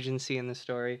no agency in the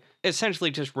story. Essentially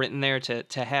just written there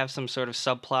to have some sort of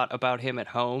subplot about him at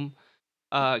home.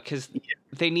 Because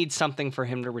they need something for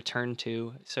him to return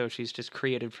to, so she's just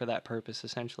created for that purpose,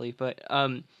 essentially. But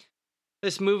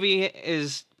this movie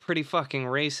is pretty fucking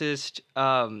racist.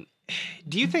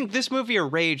 Do you think this movie or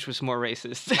Rage was more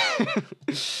racist?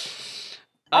 It's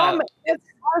honestly,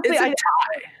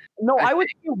 I would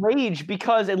say Rage,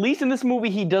 because at least in this movie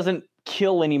he doesn't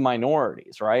kill any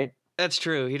minorities, right? That's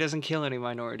true. He doesn't kill any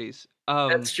minorities.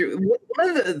 That's true. One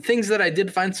of the things that I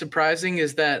did find surprising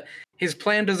is that his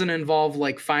plan doesn't involve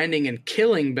like finding and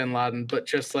killing Bin Laden, but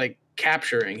just like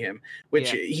capturing him, which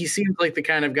he seems like the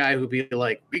kind of guy who'd be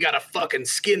like, we gotta fucking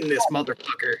skin this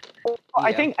motherfucker.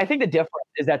 I think the difference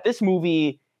is that this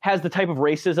movie has the type of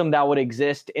racism that would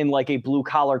exist in like a blue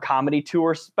collar comedy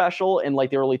tour special in like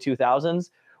the early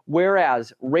 2000s,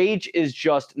 whereas Rage is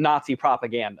just Nazi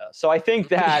propaganda. So I think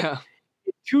that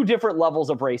two different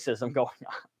levels of racism going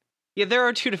on. Yeah, there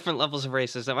are two different levels of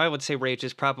racism. I would say Rage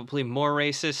is probably more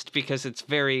racist because it's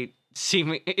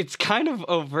it's kind of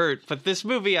overt, but this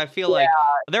movie, I feel like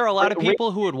there are a lot of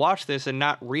people who would watch this and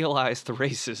not realize the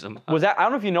racism. I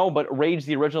don't know if you know, but Rage,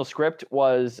 the original script,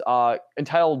 was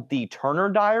entitled The Turner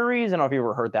Diaries. I don't know if you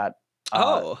ever heard that.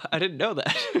 I didn't know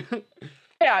that.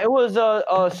 Yeah, it was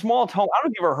a small tome. I don't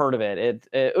know if you ever heard of it.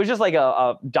 It was just like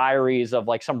a diaries of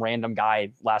like some random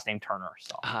guy, last name Turner.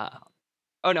 So.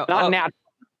 Oh no, not Nat.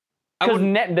 Because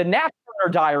the Nat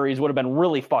Turner Diaries would have been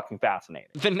really fucking fascinating.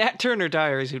 The Nat Turner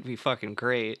Diaries would be fucking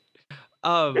great.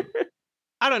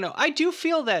 I don't know. I do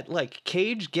feel that like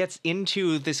Cage gets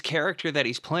into this character that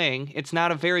he's playing. It's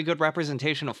not a very good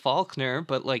representation of Faulkner,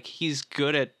 but like he's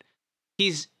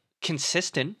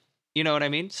consistent. You know what I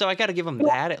mean? So I got to give him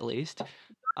that at least.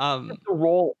 The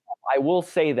role, I will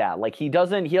say that, like he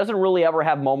doesn't really ever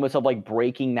have moments of like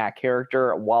breaking that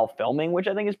character while filming, which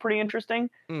I think is pretty interesting.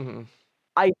 Mm-hmm.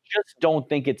 I just don't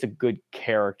think it's a good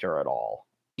character at all.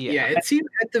 Yeah, it seemed,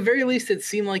 at the very least, it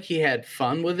seemed like he had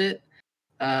fun with it.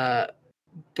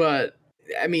 But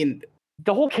I mean,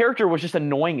 the whole character was just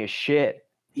annoying as shit.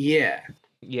 Yeah.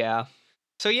 Yeah.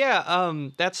 So yeah,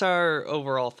 that's our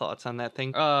overall thoughts on that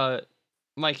thing.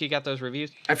 Mike, you got those reviews?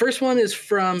 My first one is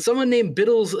from someone named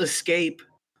Biddle's Escape,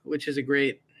 which is a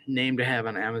great name to have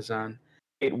on Amazon.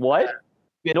 Wait, what?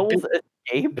 Biddle's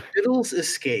Escape? Biddle's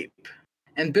Escape.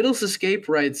 And Biddle's Escape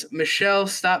writes, Michelle,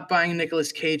 stop buying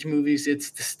Nicolas Cage movies.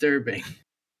 It's disturbing.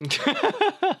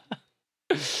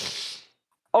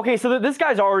 Okay, so this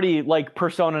guy's already like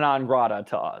persona non grata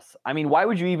to us. I mean, why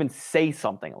would you even say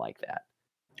something like that?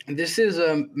 This is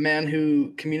a man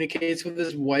who communicates with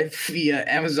his wife via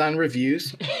Amazon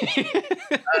reviews.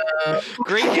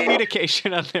 Great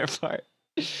communication on their part.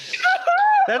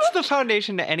 That's the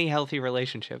foundation to any healthy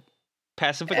relationship.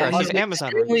 Passive aggressive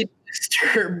Amazon reviews. Extremely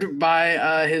disturbed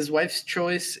by his wife's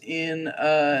choice in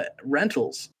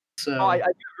rentals. So I do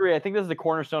agree. I think this is the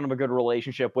cornerstone of a good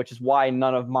relationship, which is why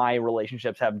none of my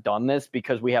relationships have done this,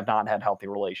 because we have not had healthy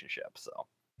relationships. So,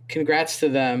 congrats to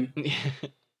them.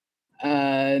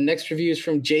 Next review is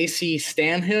from JC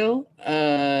Stanhill,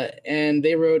 and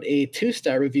they wrote a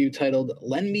 2-star review titled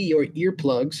 "Lend Me Your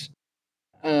Earplugs,"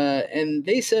 and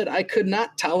they said, "I could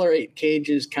not tolerate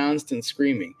Cage's constant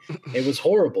screaming. It was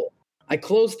horrible. I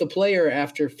closed the player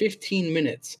after 15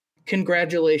 minutes.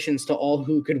 Congratulations to all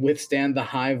who could withstand the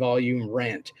high volume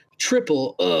rant.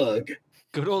 Triple ugh."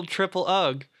 Good old triple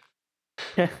ugh.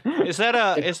 Is that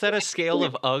a scale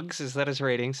of Uggs? Is that his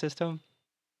rating system?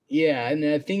 Yeah, and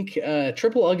I think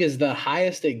triple ugh is the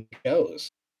highest it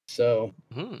goes. So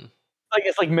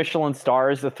it's like Michelin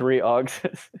stars, the 3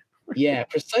 Uggs. Yeah,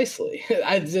 precisely.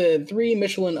 I'd 3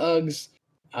 Michelin Uggs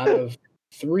out of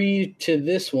 3 to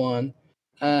this one.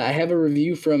 I have a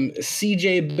review from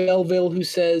CJ Belleville who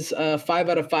says 5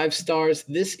 out of 5 stars.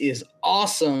 This is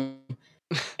awesome.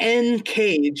 N.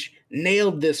 Cage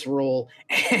nailed this role,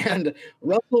 and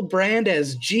Russell Brand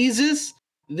as Jesus.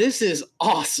 This is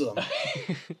awesome.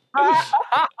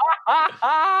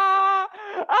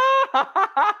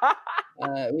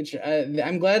 Which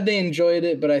I'm glad they enjoyed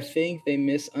it, but I think they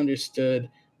misunderstood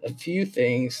a few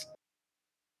things.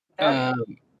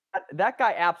 That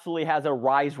guy absolutely has a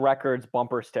Rise Records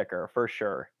bumper sticker for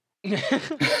sure.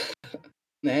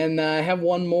 And I have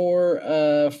one more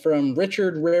from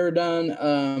Richard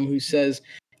Raredon, who says,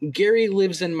 Gary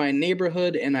lives in my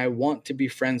neighborhood and I want to be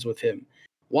friends with him.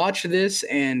 Watch this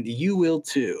and you will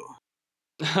too.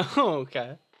 Oh,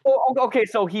 okay. Oh, okay,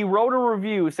 so he wrote a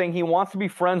review saying he wants to be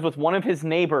friends with one of his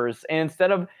neighbors, and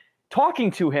instead of talking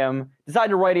to him, decided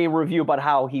to write a review about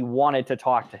how he wanted to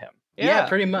talk to him. Yeah,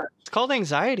 pretty much. It's called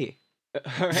anxiety.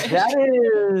 Right? That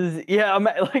is, yeah,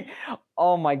 like,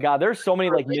 oh my god, there's so many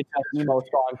like emo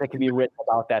songs that can be written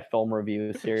about that film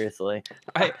review. Seriously,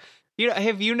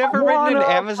 have you never written an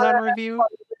Amazon review?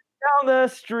 Down the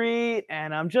street,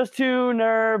 and I'm just too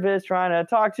nervous trying to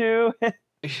talk to.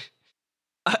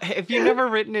 Have you never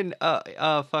written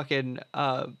a fucking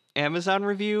Amazon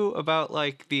review about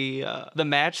like the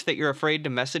match that you're afraid to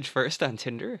message first on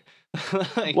Tinder?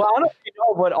 Like, well, I don't know if you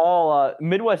know, but all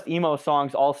Midwest emo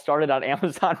songs all started on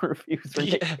Amazon reviews. For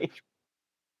Nick Cage.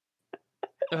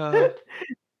 The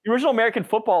original American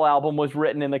Football album was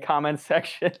written in the comments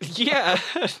section. Yeah,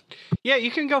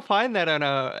 you can go find that on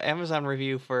a Amazon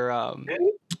review for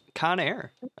Con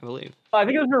Air, I believe. I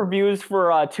think it was reviews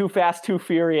for Too Fast, Too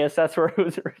Furious. That's where it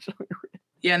was originally written.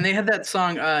 Yeah, and they had that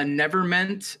song Never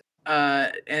Meant,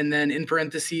 and then in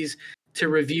parentheses, to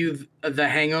review The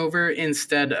Hangover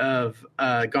instead of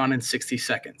Gone in 60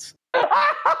 Seconds.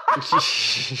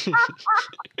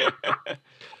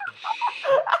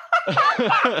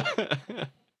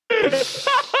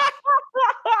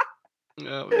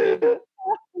 Oh, man.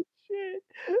 Shit.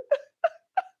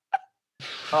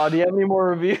 Do you have any more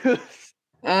reviews?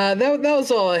 That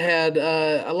was all I had.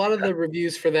 A lot of the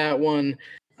reviews for that one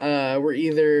were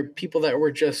either people that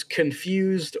were just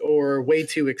confused or way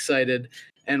too excited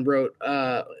and wrote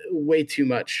way too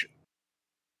much.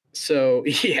 So,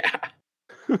 yeah.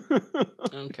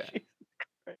 Okay.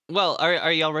 Well,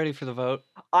 are y'all ready for the vote?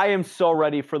 I am so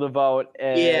ready for the vote.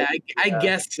 Yeah, I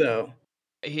guess so.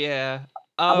 Yeah.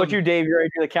 How about you, Dave? You ready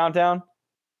to do the countdown?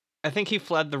 I think he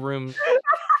fled the room.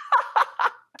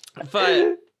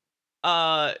 But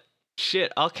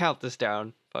shit, I'll count this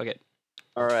down. Fuck it.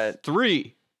 All right.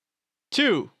 3,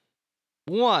 2,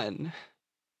 1.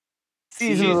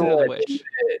 Season of the Witch.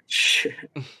 Witch.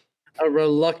 A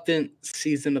reluctant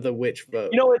Season of the Witch vote.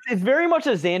 You know, it's very much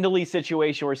a Xandalee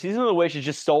situation where Season of the Witch is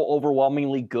just so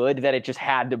overwhelmingly good that it just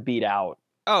had to beat out.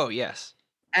 Oh, yes.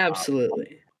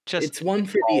 Absolutely. Just It's one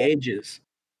for the ages.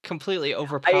 completely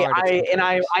overpowered.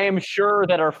 I am sure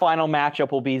that our final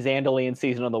matchup will be Xandalee and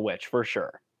Season of the Witch for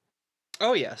sure.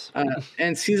 Oh, yes.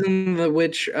 And Season of the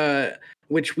Witch,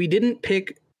 which we didn't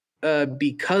pick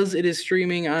because it is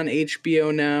streaming on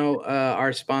HBO now,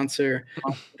 our sponsor,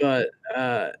 but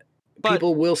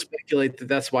people will speculate that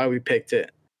that's why we picked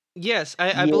it. Yes,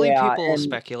 I believe Yeah, people will and-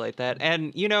 speculate that.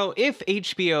 And, you know, if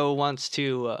HBO wants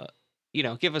to, you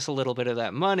know, give us a little bit of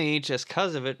that money just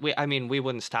because of it, we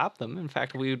wouldn't stop them. In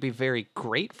fact, we would be very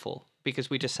grateful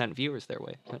because we just sent viewers their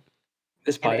way. But-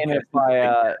 This And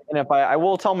podcast. if I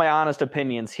will tell my honest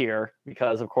opinions here,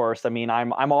 because of course, I mean,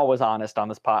 I'm always honest on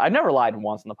this pod. I've never lied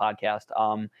once on the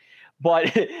podcast.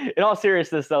 But in all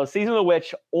seriousness, though, Season of the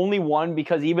Witch only won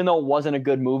because even though it wasn't a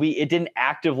good movie, it didn't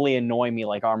actively annoy me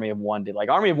like Army of One did. Like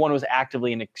Army of One was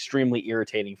actively an extremely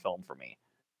irritating film for me.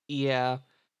 Yeah.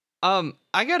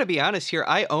 I gotta be honest here.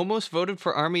 I almost voted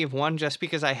for Army of One just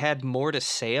because I had more to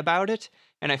say about it,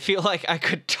 and I feel like I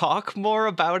could talk more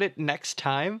about it next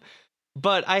time.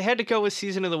 But I had to go with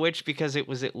Season of the Witch because it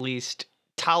was at least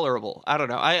tolerable. I don't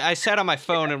know. I sat on my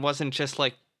phone and wasn't just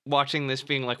like watching this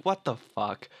being like, what the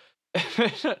fuck?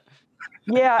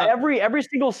 Yeah, every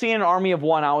single scene in Army of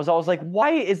One, I was always like,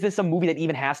 why is this a movie that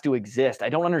even has to exist? I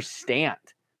don't understand.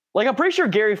 Like, I'm pretty sure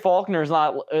Gary Faulkner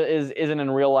isn't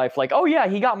in real life. Like, oh yeah,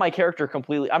 he got my character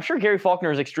completely. I'm sure Gary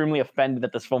Faulkner is extremely offended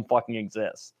that this film fucking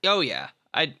exists. Oh yeah.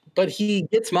 But he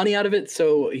gets money out of it,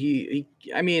 so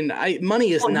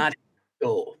money is not his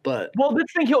goal, but Well, this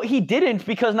thing he didn't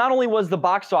because not only was the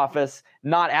box office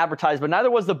not advertised, but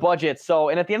neither was the budget. So,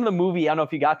 and at the end of the movie, I don't know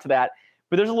if you got to that,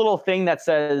 but there's a little thing that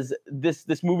says this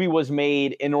movie was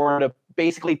made in order to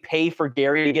basically pay for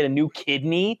Gary to get a new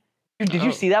kidney. Did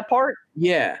you see that part?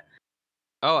 yeah.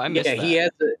 Oh, I missed that.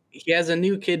 He has a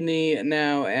new kidney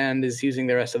now and is using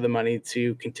the rest of the money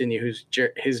to continue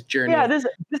his journey. Yeah, this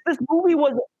movie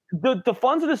was the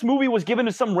funds of this movie was given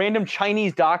to some random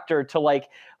Chinese doctor to like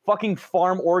fucking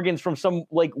farm organs from some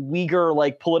like Uyghur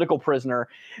like political prisoner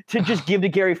to just give to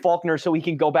Gary Faulkner so he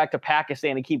can go back to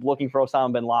Pakistan and keep looking for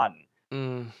Osama bin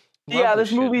Laden. Yeah, Lovely this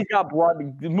shit. movie's got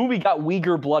blood. The movie got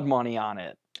Uyghur blood money on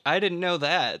it. I didn't know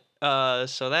that.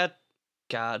 So that,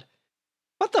 God,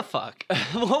 what the fuck?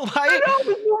 Well, I know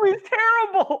this movie's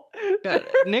terrible. God,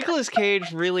 Nicolas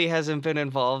Cage really hasn't been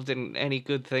involved in any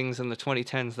good things in the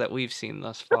 2010s that we've seen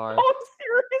thus far. Oh,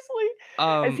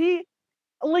 seriously? Is he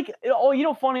like? Oh, you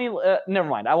know, funny. Never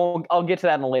mind. I'll get to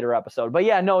that in a later episode. But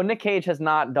yeah, no, Nick Cage has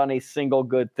not done a single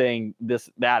good thing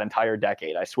that entire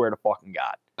decade. I swear to fucking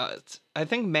God. I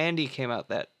think Mandy came out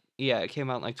it came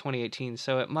out in like 2018,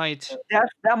 so it might.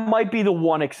 That might be the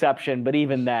one exception, but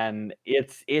even then,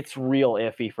 it's real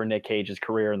iffy for Nick Cage's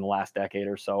career in the last decade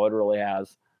or so. It really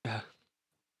has.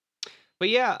 But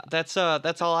yeah, that's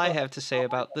all I have to say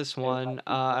about this one.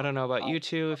 I don't know about you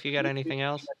two. If you got anything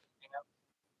else.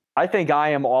 I think I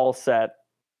am all set.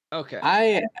 Okay.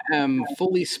 I am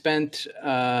fully spent.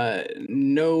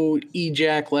 No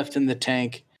ejac left in the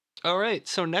tank. All right.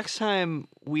 So next time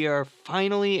we are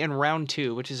finally in round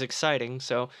 2, which is exciting.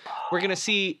 So we're going to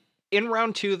see in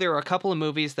round 2, there are a couple of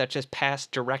movies that just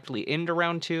passed directly into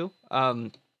round 2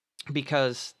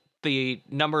 because the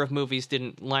number of movies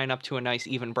didn't line up to a nice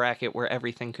even bracket where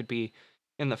everything could be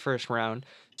in the first round.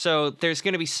 So there's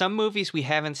going to be some movies we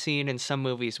haven't seen and some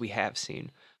movies we have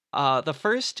seen. The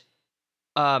first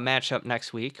matchup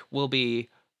next week will be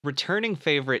returning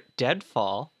favorite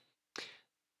Deadfall.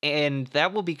 And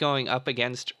that will be going up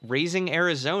against Raising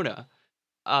Arizona,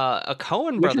 a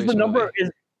Coen Which Brothers is the number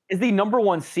movie. is the number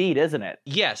one seed, isn't it?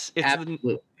 Yes,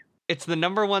 Absolutely. it's the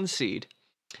number 1 seed.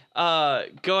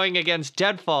 Going against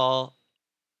Deadfall.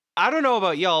 I don't know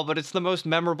about y'all, but it's the most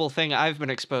memorable thing I've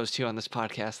been exposed to on this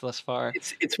podcast thus far.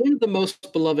 It's one of the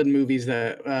most beloved movies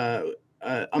that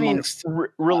amongst.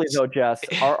 Really though, Jess,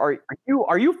 are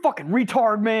you fucking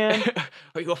retard, man?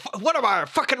 What am I, a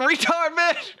fucking retard,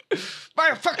 man? Am I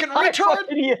a fucking I retard?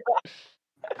 fucking- yeah.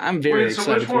 I'm very Wait, so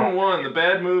excited. which one won? The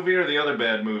bad movie or the other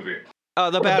bad movie? Oh,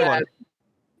 the bad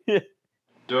one.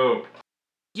 Dope.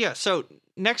 Yeah, so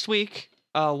next week,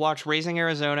 watch Raising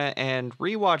Arizona and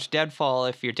rewatch Deadfall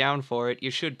if you're down for it.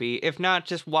 You should be. If not,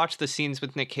 just watch the scenes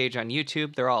with Nick Cage on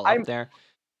YouTube. They're all up there.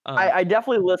 I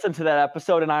definitely listened to that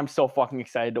episode, and I'm so fucking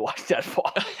excited to watch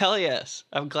Deadfall. Hell yes.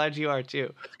 I'm glad you are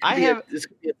too. This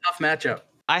could be a tough matchup.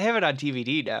 I have it on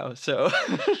DVD now, so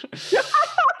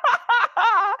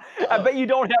I bet you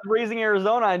don't have Raising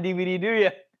Arizona on DVD, do you?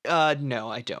 no,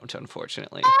 I don't,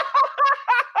 unfortunately.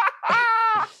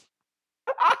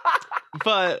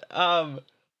 But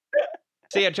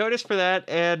so yeah, join us for that,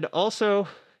 and also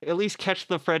at least catch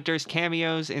the Fred Durst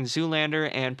cameos in Zoolander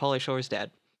and Pauly Shore's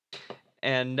Dad.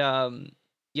 And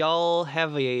y'all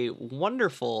have a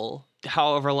wonderful,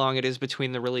 however long it is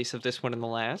between the release of this one and the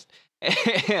last,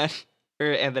 and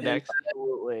the next.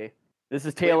 Absolutely. This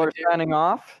is Taylor signing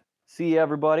off. See you,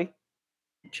 everybody.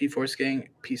 G-Force Gang,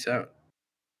 peace out.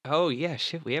 Oh yeah,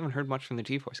 shit, we haven't heard much from the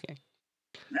G-Force Gang.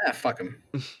 Fuck them.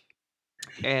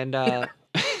 And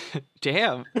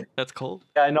damn, that's cold.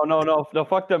 Yeah, no,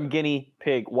 fuck them guinea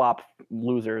pig wop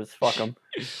losers. Fuck them.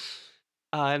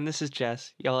 And this is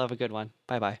Jess. Y'all have a good one.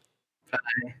 Bye-bye. Bye.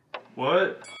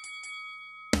 What?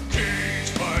 Cage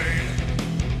fight.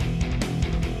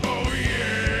 Oh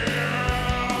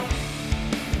yeah.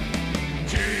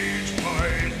 Cage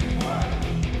fight.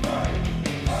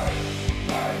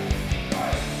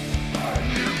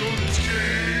 Here goes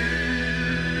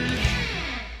Cage.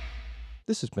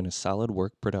 This has been a Solid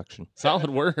Work production. Solid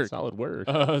work. Solid work.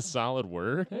 Solid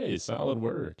work. Hey, solid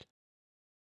work.